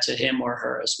say that to him or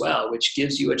her as well, which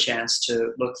gives you a chance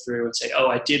to look through and say, oh,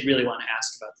 I did really want to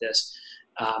ask about this.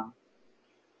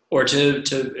 Or to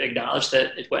acknowledge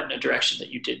that it went in a direction that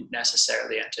you didn't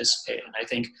necessarily anticipate. And I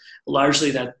think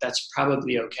largely that's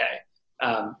probably okay.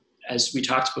 As we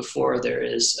talked before, there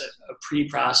is a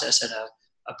pre-process and a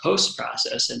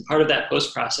post-process. And part of that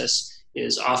post-process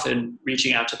is often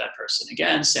reaching out to that person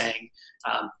again, saying,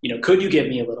 could you give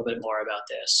me a little bit more about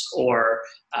this? Or,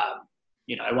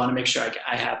 I want to make sure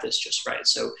I have this just right.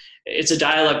 So it's a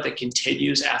dialogue that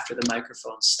continues after the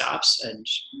microphone stops. And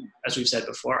as we've said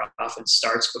before, often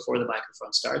starts before the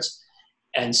microphone starts.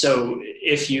 And so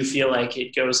if you feel like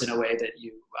it goes in a way that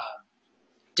you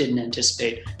didn't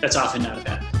anticipate, that's often not a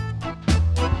bad thing.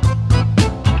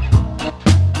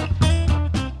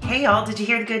 Hey y'all, did you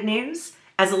hear the good news?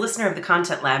 As a listener of the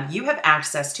Content Lab, you have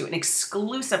access to an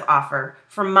exclusive offer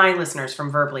from my listeners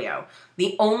from Verblio,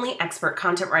 the only expert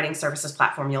content writing services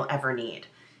platform you'll ever need.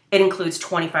 It includes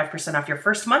 25% off your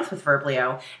first month with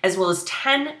Verblio, as well as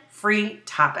 10 free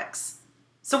topics.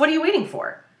 So what are you waiting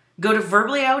for? Go to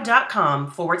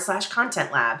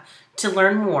verblio.com/content lab to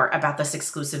learn more about this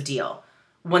exclusive deal.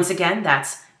 Once again,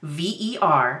 that's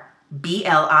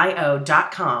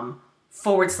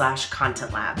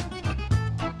verblio.com/content lab.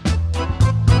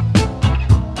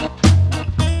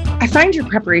 I find your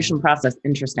preparation process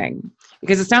interesting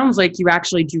because it sounds like you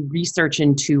actually do research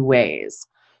in two ways.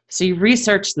 So you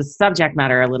research the subject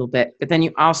matter a little bit, but then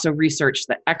you also research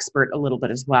the expert a little bit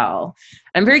as well.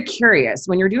 I'm very curious,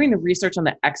 when you're doing the research on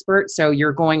the expert, so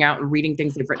you're going out and reading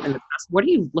things they've written in the past, what are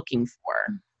you looking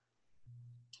for?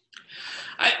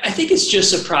 I think it's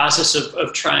just a process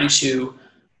of trying to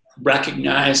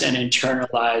recognize and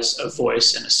internalize a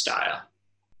voice and a style.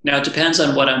 Now, it depends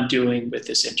on what I'm doing with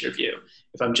this interview.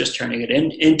 If I'm just turning it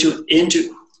into an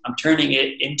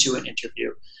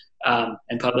interview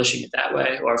and publishing it that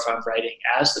way, or if I'm writing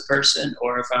as the person,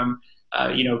 or if I'm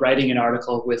writing an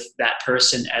article with that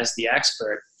person as the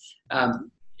expert.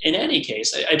 In any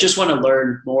case, I just want to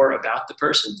learn more about the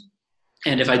person.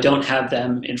 And if I don't have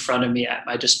them in front of me at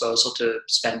my disposal to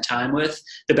spend time with,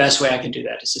 the best way I can do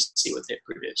that is to see what they've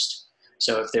produced.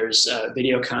 So if there's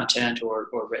video content or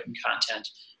written content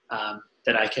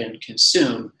that I can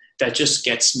consume, that just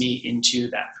gets me into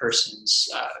that person's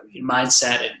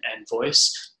mindset and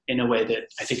voice in a way that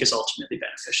I think is ultimately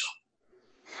beneficial.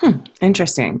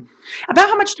 Interesting. About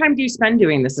how much time do you spend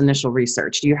doing this initial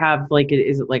research? Do you have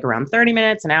is it like around 30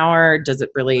 minutes, an hour? Does it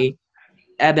really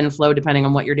ebb and flow depending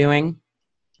on what you're doing?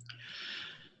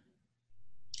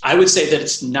 I would say that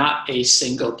it's not a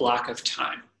single block of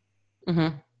time.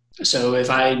 Mm-hmm. So if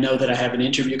I know that I have an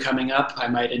interview coming up, I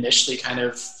might initially kind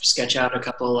of sketch out a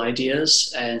couple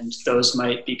ideas, and those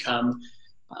might become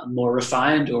more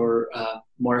refined or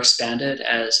more expanded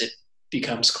as it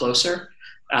becomes closer.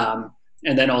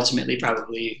 And then ultimately,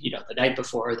 probably, the night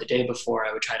before or the day before,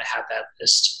 I would try to have that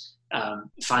list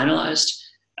finalized,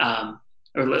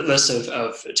 or list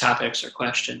of topics or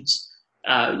questions.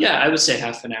 I would say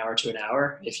half an hour to an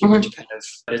hour if you were to kind of,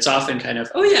 but it's often kind of,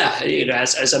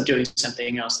 as I'm doing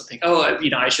something else, I'll think,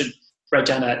 I should write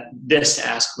down this to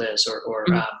ask Liz,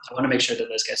 or I want to make sure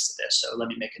that Liz gets to this, so let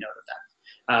me make a note of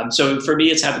that. So for me,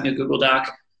 it's having a Google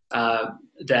Doc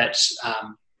that,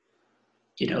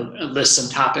 lists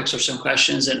some topics or some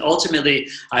questions. And ultimately,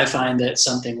 I find that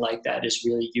something like that is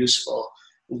really useful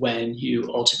when you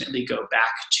ultimately go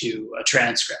back to a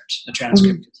transcript. A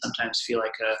transcript can sometimes feel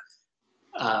like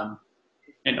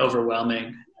an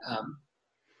overwhelming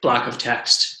block of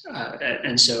text.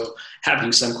 And so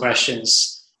having some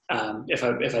questions,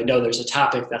 if I know there's a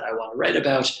topic that I want to write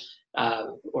about,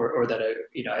 or that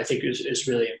I think is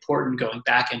really important, going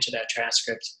back into that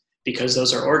transcript, because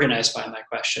those are organized by my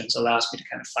questions, allows me to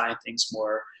kind of find things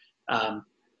more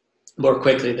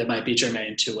quickly that might be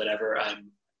germane to whatever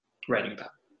I'm writing about.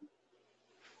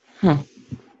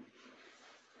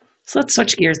 So let's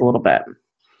switch gears a little bit.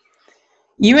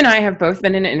 You and I have both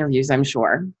been in interviews, I'm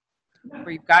sure,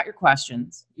 where you've got your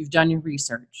questions, you've done your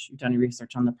research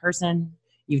on the person,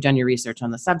 you've done your research on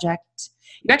the subject.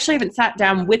 You actually haven't sat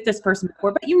down with this person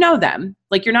before, but you know them.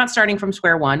 Like, you're not starting from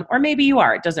square one, or maybe you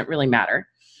are. It doesn't really matter.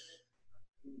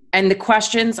 And the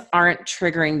questions aren't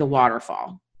triggering the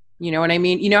waterfall. You know what I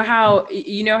mean? You know how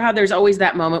there's always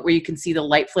that moment where you can see the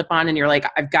light flip on and you're like,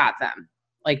 I've got them.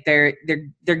 Like they're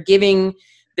getting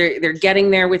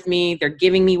there with me. They're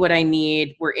giving me what I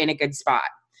need. We're in a good spot.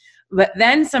 But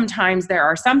then sometimes there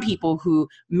are some people who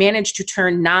manage to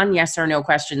turn non-yes or no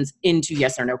questions into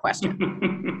yes or no questions.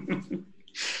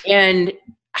 And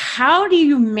how do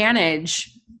you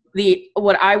manage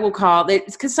what I will call it?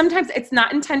 Because sometimes it's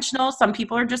not intentional. Some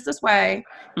people are just this way.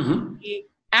 The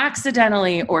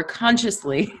accidentally or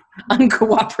consciously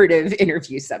uncooperative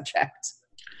interview subject.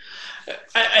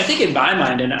 I think in my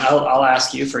mind, and I'll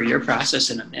ask you for your process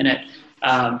in a minute,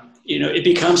 it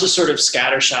becomes a sort of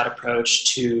scattershot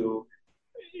approach to,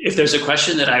 if there's a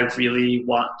question that I really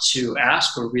want to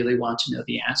ask or really want to know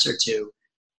the answer to,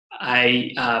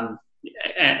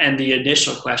 and the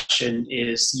initial question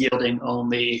is yielding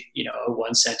only, a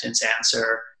one sentence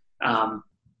answer,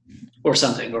 or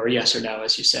something, or yes or no,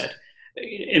 as you said.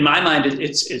 In my mind,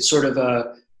 it's sort of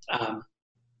a,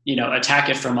 attack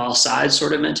it from all sides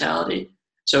sort of mentality.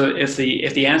 So if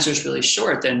the answer is really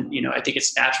short, then, I think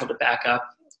it's natural to back up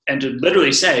and to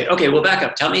literally say, okay, well, back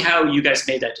up. Tell me how you guys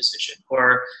made that decision.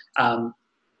 Or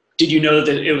did you know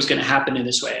that it was going to happen in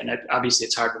this way? And obviously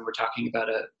it's hard when we're talking about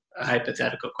a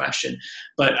hypothetical question,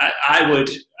 but I would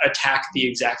attack the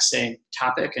exact same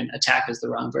topic, and attack is the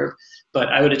wrong verb, but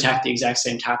I would attack the exact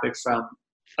same topic from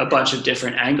a bunch of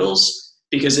different angles,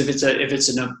 because if it's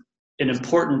an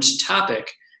important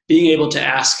topic, being able to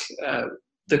ask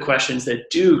the questions that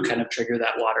do kind of trigger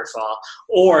that waterfall,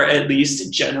 or at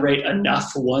least generate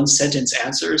enough one sentence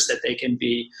answers that they can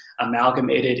be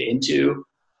amalgamated into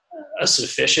a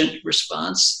sufficient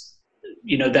response,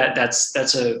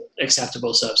 that's a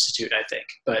acceptable substitute, I think.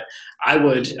 But I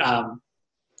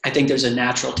think there's a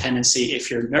natural tendency,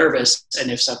 if you're nervous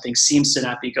and if something seems to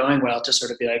not be going well, to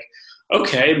sort of be like,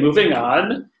 okay, moving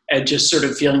on, and just sort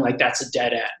of feeling like that's a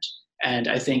dead end. And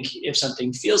I think if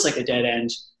something feels like a dead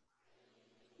end,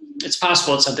 it's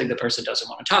possible it's something the person doesn't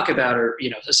want to talk about, or,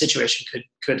 a situation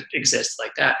could exist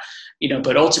like that,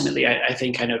 but ultimately I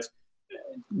think kind of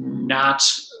not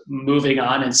moving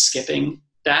on and skipping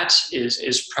that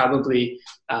is probably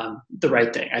the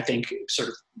right thing. I think sort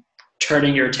of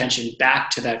turning your attention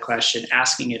back to that question,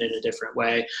 asking it in a different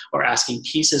way, or asking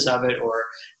pieces of it, or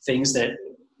things that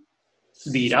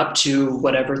lead up to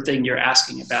whatever thing you're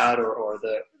asking about, or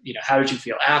the, how did you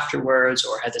feel afterwards,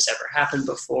 or had this ever happened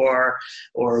before,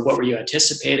 or what were you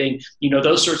anticipating?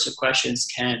 Those sorts of questions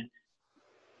can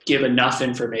give enough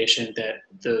information that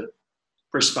the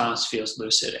response feels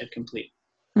lucid and complete.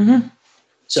 Mm-hmm.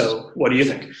 So what do you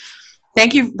think?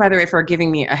 Thank you, by the way, for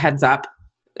giving me a heads up.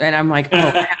 And I'm like,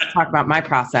 I have to talk about my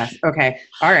process. Okay.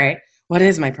 All right. What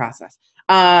is my process?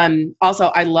 Also,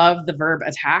 I love the verb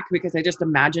attack, because I just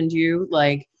imagined you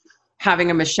like having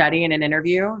a machete in an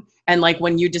interview, and like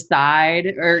when you decide,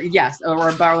 or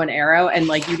a bow and arrow, and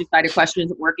like you decide a question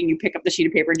isn't working, you pick up the sheet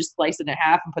of paper and just slice it in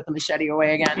half and put the machete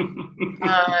away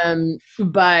again.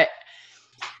 But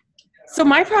So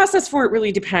my process for it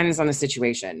really depends on the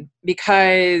situation,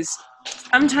 because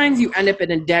sometimes you end up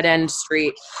in a dead end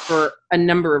street for a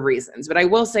number of reasons. But I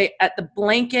will say, at the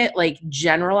blanket, like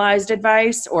generalized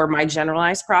advice, or my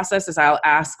generalized process is I'll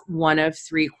ask one of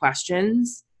three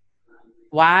questions.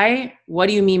 Why? What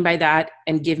do you mean by that?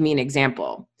 And give me an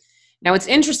example. Now, what's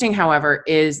interesting, however,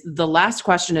 is the last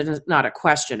question is not a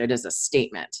question, it is a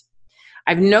statement.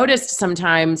 I've noticed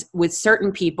sometimes with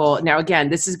certain people, now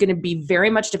again, this is going to be very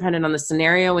much dependent on the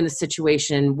scenario and the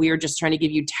situation. We are just trying to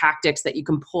give you tactics that you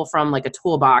can pull from like a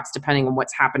toolbox, depending on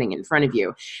what's happening in front of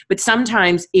you. But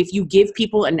sometimes if you give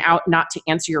people an out not to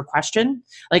answer your question,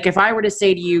 like if I were to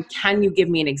say to you, can you give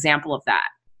me an example of that?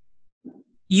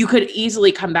 You could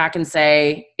easily come back and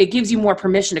say, it gives you more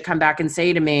permission to come back and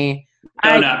say to me, no,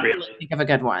 I not really think of a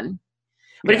good one.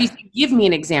 But yeah. if you say, give me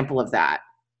an example of that,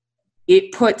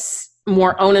 it puts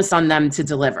more onus on them to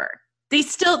deliver. They're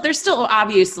still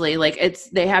obviously like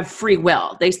they have free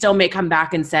will. They still may come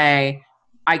back and say,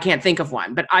 I can't think of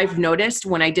one. But I've noticed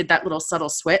when I did that little subtle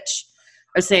switch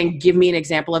of saying, give me an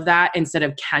example of that instead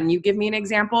of can you give me an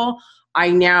example, I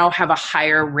now have a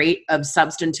higher rate of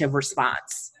substantive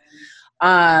response.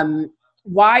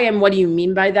 Why and what do you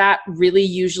mean by that really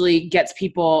usually gets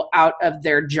people out of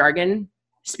their jargon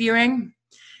spewing.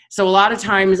 So a lot of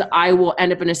times I will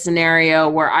end up in a scenario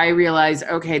where I realize,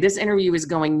 okay, this interview is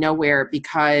going nowhere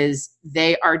because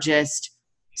they are just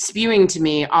spewing to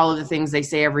me all of the things they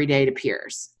say every day to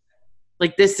peers.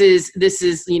 Like this is,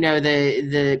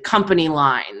 the company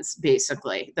lines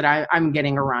basically that I'm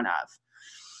getting a run of.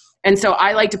 And so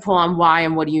I like to pull on why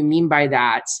and what do you mean by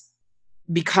that?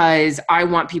 Because I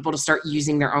want people to start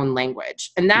using their own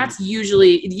language. And that's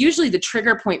usually the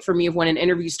trigger point for me of when an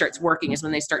interview starts working is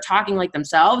when they start talking like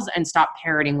themselves and stop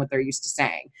parroting what they're used to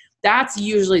saying. That's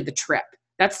usually the trip.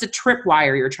 That's the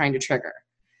tripwire you're trying to trigger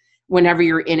whenever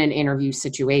you're in an interview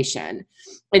situation.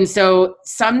 And so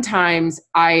sometimes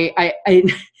I've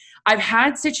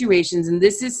had situations, and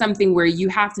this is something where you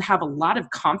have to have a lot of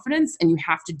confidence and you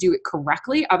have to do it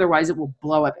correctly. Otherwise it will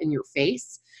blow up in your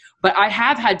face. But I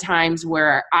have had times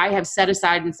where I have set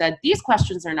aside and said, these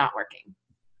questions are not working.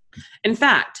 In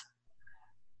fact,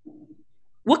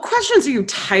 what questions are you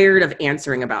tired of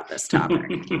answering about this topic?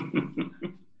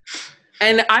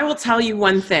 And I will tell you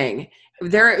one thing.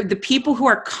 The people who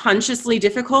are consciously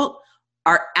difficult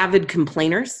are avid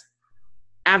complainers.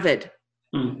 Avid.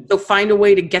 So find a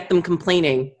way to get them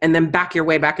complaining and then back your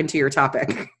way back into your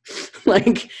topic.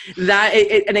 Like that.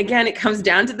 And again, it comes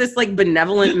down to this like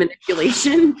benevolent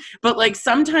manipulation, but like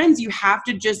sometimes you have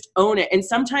to just own it. And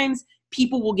sometimes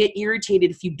people will get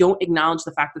irritated if you don't acknowledge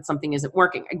the fact that something isn't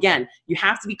working. Again, you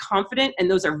have to be confident.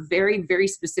 And those are very, very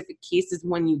specific cases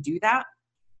when you do that.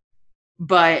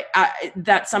 But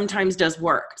that sometimes does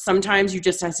work. Sometimes you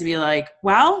just have to be like,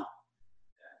 well,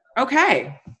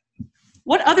 okay.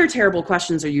 What other terrible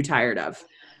questions are you tired of?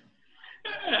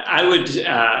 I would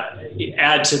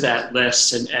add to that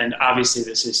list, and obviously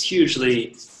this is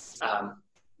hugely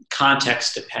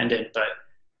context dependent, but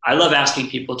I love asking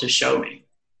people to show me.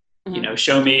 Mm-hmm.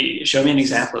 Show me an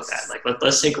example of that. Like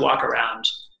let's take a walk around,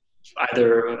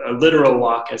 either a literal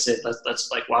walk, as it let's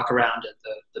like walk around at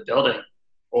the building,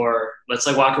 or let's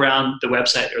like walk around the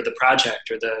website or the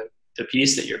project or the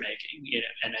piece that you're making.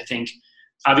 And I think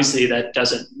obviously that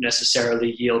doesn't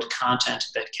necessarily yield content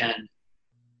that can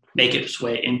make its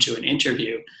way into an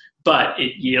interview, but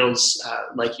it yields,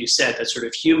 like you said, that sort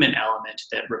of human element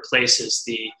that replaces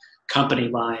the company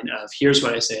line of here's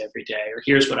what I say every day, or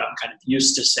here's what I'm kind of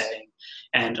used to saying,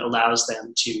 and allows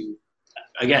them to,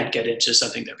 again, get into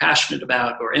something they're passionate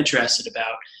about or interested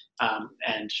about.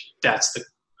 And that's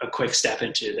a quick step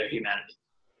into their humanity.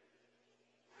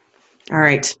 All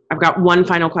right. I've got one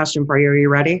final question for you. Are you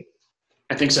ready?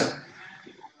 I think so.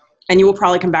 And you will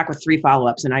probably come back with 3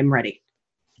 follow-ups, and I'm ready.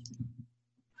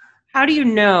 How do you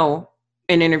know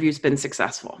an interview's been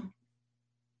successful?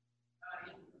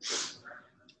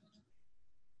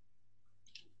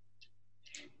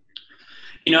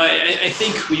 I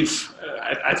think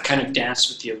I've kind of danced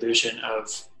with the illusion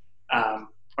of,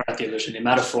 or not the illusion, the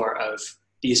metaphor of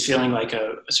these feeling like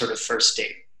a sort of first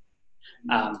date.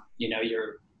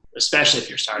 You're, especially if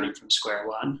you're starting from square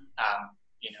one,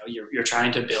 you're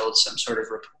trying to build some sort of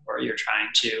rapport. You're trying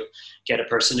to get a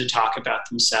person to talk about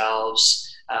themselves.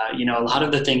 A lot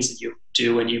of the things that you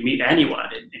do when you meet anyone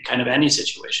in kind of any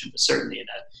situation, but certainly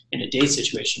in a date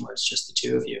situation where it's just the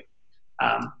two of you.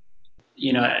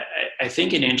 I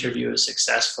think an interview is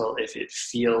successful if it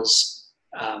feels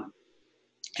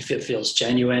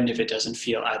genuine, if it doesn't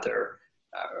feel either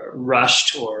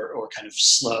rushed or kind of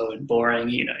slow and boring.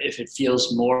 If it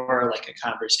feels more like a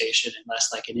conversation and less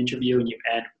like an interview, and you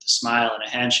end with a smile and a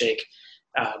handshake,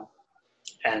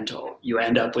 and you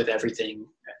end up with everything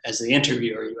as the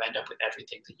interviewer, you end up with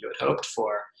everything that you had hoped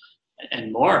for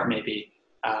and more maybe,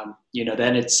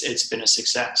 then it's been a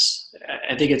success.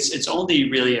 I think it's only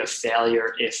really a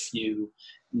failure if you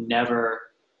never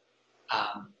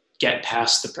get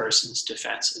past the person's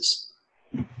defenses.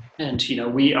 And,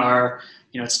 we are,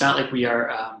 it's not like we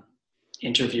are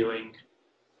interviewing,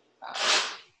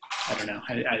 I don't know,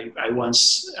 I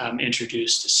once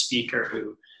introduced a speaker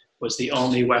who was the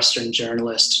only Western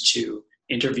journalist to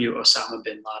interview Osama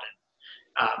bin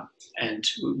Laden. And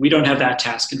we don't have that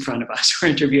task in front of us. We're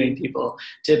interviewing people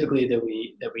typically that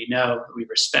we know, that we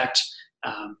respect,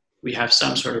 we have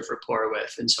some sort of rapport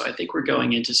with. And so I think we're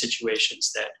going into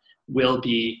situations that will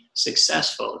be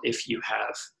successful if you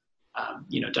have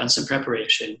done some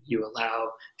preparation. You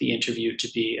allow the interview to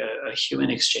be a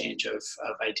human exchange of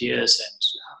ideas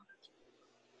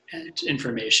and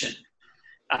information.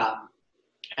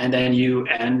 And then you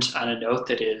end on a note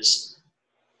that is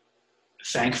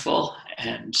thankful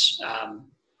and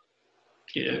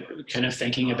kind of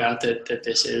thinking about that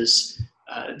this is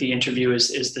the interview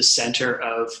is the center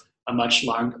of a much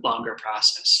longer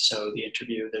process. So the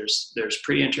interview, there's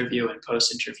pre-interview and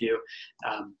post-interview,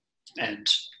 and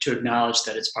to acknowledge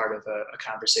that it's part of a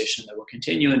conversation that will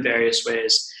continue in various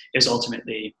ways is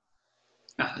ultimately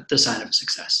the sign of a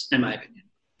success, in my opinion.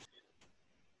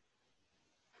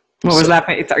 What was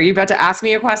that? Are you about to ask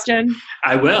me a question?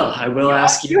 I will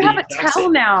ask you. You have a tell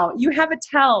now. You have a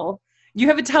tell. You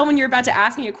have a tell when you're about to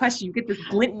ask me a question. You get this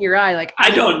glint in your eye. Like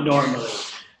I don't normally,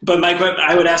 but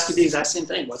I would ask you the exact same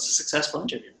thing. What's a successful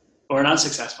interview or an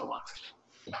unsuccessful one?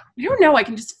 I don't know. I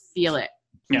can just feel it.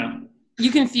 Yeah. You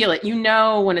can feel it. You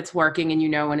know when it's working and you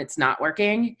know when it's not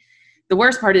working. The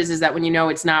worst part is that when you know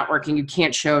it's not working, you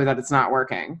can't show that it's not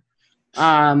working.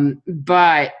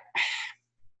 But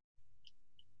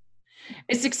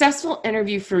a successful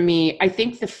interview for me, I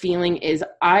think the feeling is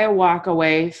I walk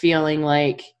away feeling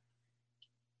like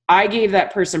I gave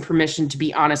that person permission to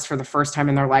be honest for the first time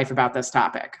in their life about this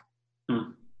topic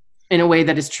in a way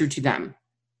that is true to them.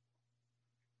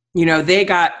 They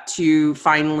got to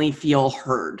finally feel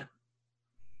heard.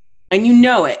 And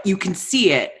it, you can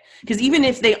see it. Because even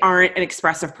if they aren't an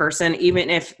expressive person, even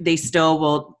if they still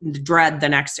will dread the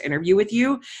next interview with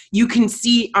you, you can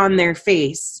see on their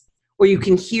face or you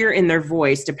can hear in their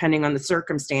voice, depending on the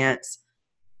circumstance,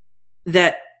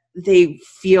 that they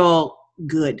feel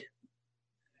good.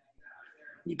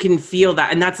 You can feel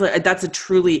that. And that's a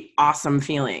truly awesome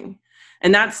feeling.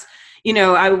 And that's,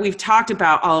 we've talked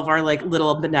about all of our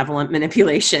little benevolent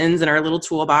manipulations and our little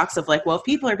toolbox of if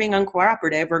people are being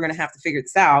uncooperative, we're going to have to figure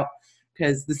this out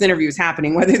because this interview is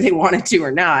happening whether they wanted to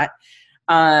or not.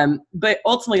 But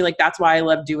ultimately, that's why I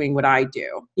love doing what I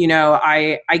do.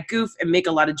 I goof and make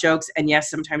a lot of jokes and yes,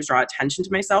 sometimes draw attention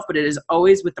to myself, but it is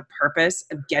always with the purpose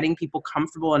of getting people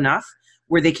comfortable enough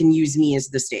where they can use me as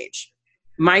the stage.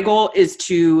 My goal is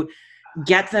to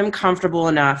get them comfortable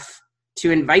enough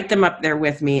to invite them up there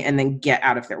with me and then get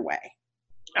out of their way.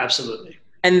 Absolutely.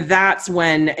 And that's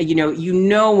when,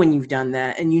 when you've done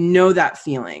that and that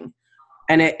feeling.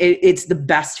 And it's the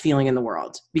best feeling in the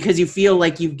world because you feel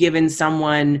like you've given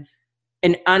someone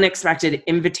an unexpected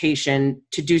invitation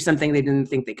to do something they didn't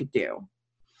think they could do.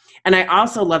 And I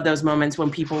also love those moments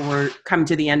when people come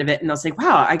to the end of it and they'll say,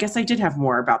 wow, I guess I did have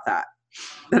more about that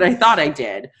I thought I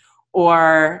did.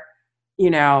 Or,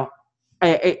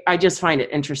 I just find it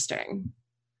interesting.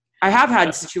 I have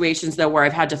had situations, though, where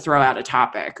I've had to throw out a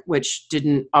topic, which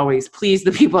didn't always please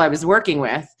the people I was working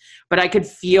with. But I could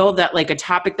feel that a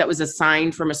topic that was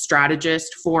assigned from a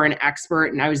strategist for an expert,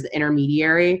 and I was the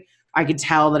intermediary, I could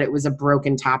tell that it was a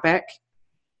broken topic.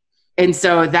 And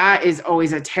so that is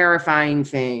always a terrifying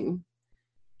thing.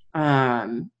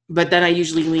 But then I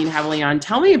usually lean heavily on,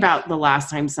 tell me about the last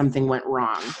time something went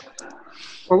wrong.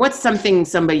 Or what's something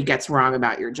somebody gets wrong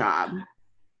about your job?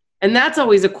 And that's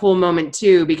always a cool moment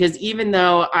too, because even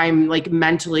though I'm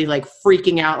mentally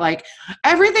freaking out,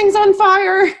 everything's on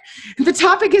fire, the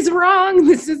topic is wrong,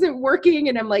 this isn't working.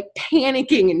 And I'm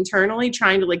panicking internally,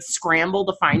 trying to scramble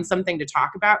to find something to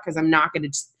talk about. Cause I'm not going to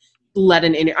just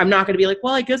I'm not going to be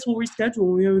well, I guess we'll reschedule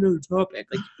when we have another topic.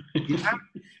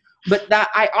 But that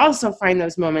I also find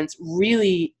those moments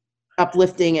really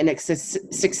uplifting and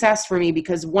success for me,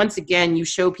 because once again, you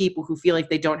show people who feel like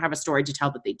they don't have a story to tell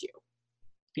that they do.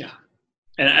 Yeah.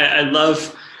 And I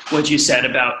love what you said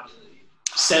about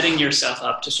setting yourself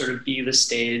up to sort of be the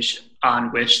stage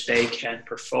on which they can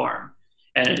perform.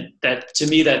 And that, to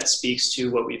me, that speaks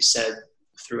to what we've said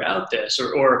throughout this,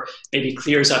 or maybe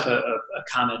clears up a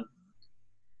common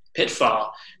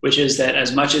pitfall, which is that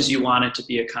as much as you want it to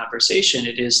be a conversation,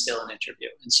 it is still an interview.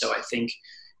 And so I think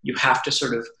you have to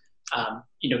sort of,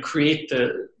 create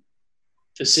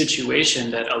the situation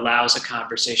that allows a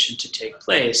conversation to take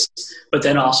place, but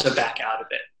then also back out of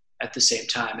it at the same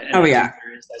time. And I think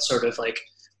there is that sort of like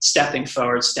stepping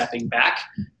forward, stepping back,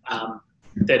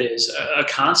 that is a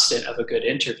constant of a good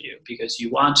interview, because you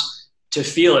want to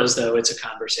feel as though it's a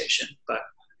conversation, but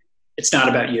it's not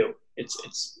about you.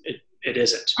 It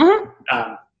isn't.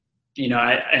 Mm-hmm.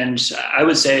 I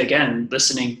would say, again,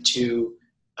 listening to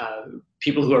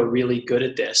people who are really good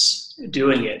at this,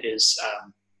 doing it is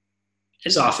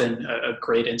often a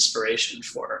great inspiration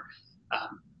for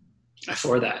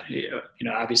that.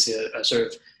 Obviously a sort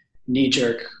of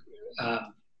knee-jerk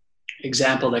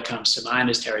example that comes to mind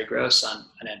is Terry Gross on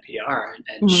NPR, and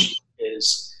mm-hmm. she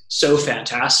is so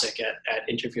fantastic at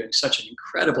interviewing such an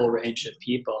incredible range of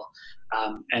people,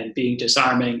 and being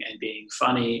disarming and being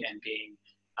funny and being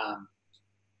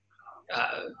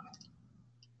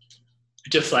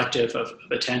deflective of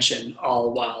attention,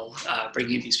 all while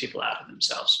bringing these people out of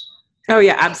themselves. Oh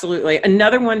yeah, absolutely.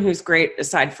 Another one who's great,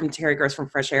 aside from Terry Gross from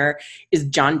Fresh Air, is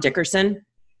John Dickerson.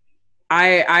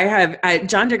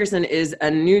 John Dickerson is a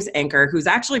news anchor who's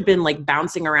actually been like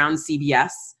bouncing around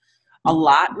CBS a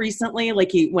lot recently.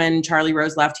 Like when Charlie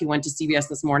Rose left, he went to CBS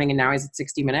This Morning, and now he's at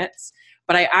 60 Minutes.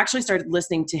 But I actually started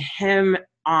listening to him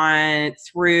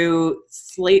through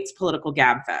Slate's Political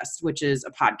Gabfest, which is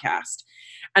a podcast.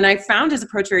 And I found his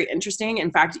approach very interesting. In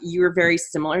fact, you were very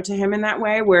similar to him in that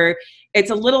way, where it's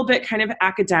a little bit kind of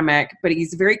academic, but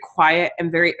he's very quiet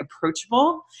and very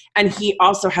approachable. And he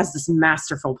also has this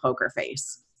masterful poker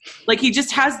face. Like he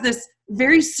just has this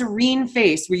very serene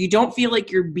face where you don't feel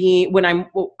like you're being, what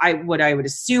I would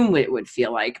assume it would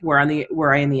feel like were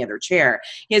I in the other chair.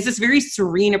 He has this very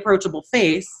serene, approachable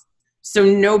face. So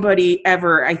nobody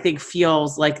ever, I think,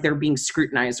 feels like they're being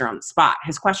scrutinized or on the spot.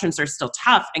 His questions are still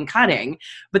tough and cutting,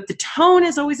 but the tone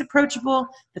is always approachable.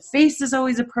 The face is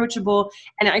always approachable.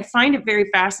 And I find it very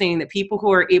fascinating that people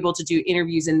who are able to do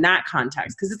interviews in that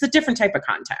context, because it's a different type of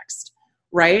context,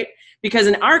 right? Because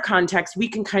in our context, we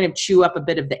can kind of chew up a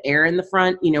bit of the air in the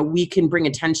front. We can bring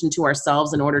attention to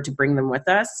ourselves in order to bring them with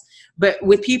us. But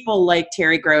with people like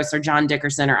Terry Gross or John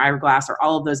Dickerson or Ira Glass or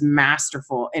all of those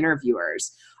masterful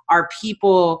interviewers, are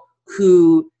people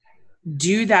who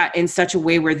do that in such a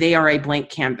way where they are a blank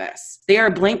canvas. They are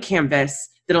a blank canvas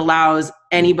that allows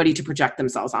anybody to project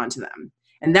themselves onto them.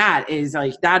 And that is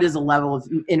a level of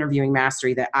interviewing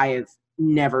mastery that I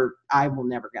will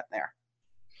never get there.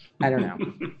 I don't know.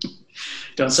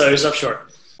 Don't sell yourself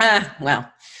short.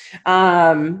 Well,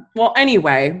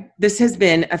 anyway, this has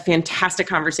been a fantastic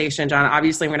conversation, John.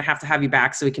 Obviously, I'm going to have you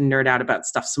back so we can nerd out about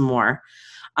stuff some more.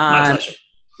 My pleasure.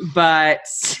 But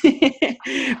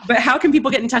how can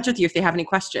people get in touch with you if they have any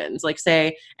questions? Like,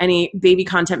 say, any baby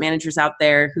content managers out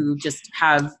there who just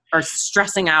are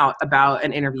stressing out about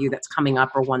an interview that's coming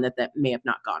up, or one that may have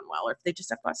not gone well, or if they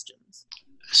just have questions.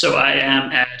 So I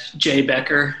am at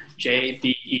jbecker,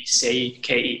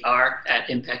 JBECKER at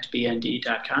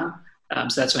impactbnd.com.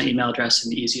 So that's my email address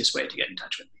and the easiest way to get in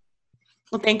touch with me.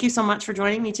 Well, thank you so much for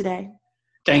joining me today.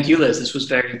 Thank you, Liz. This was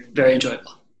very, very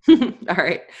enjoyable. All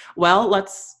right. Well,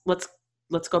 let's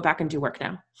go back and do work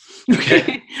now.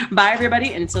 Okay. Bye,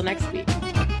 everybody. Until next week.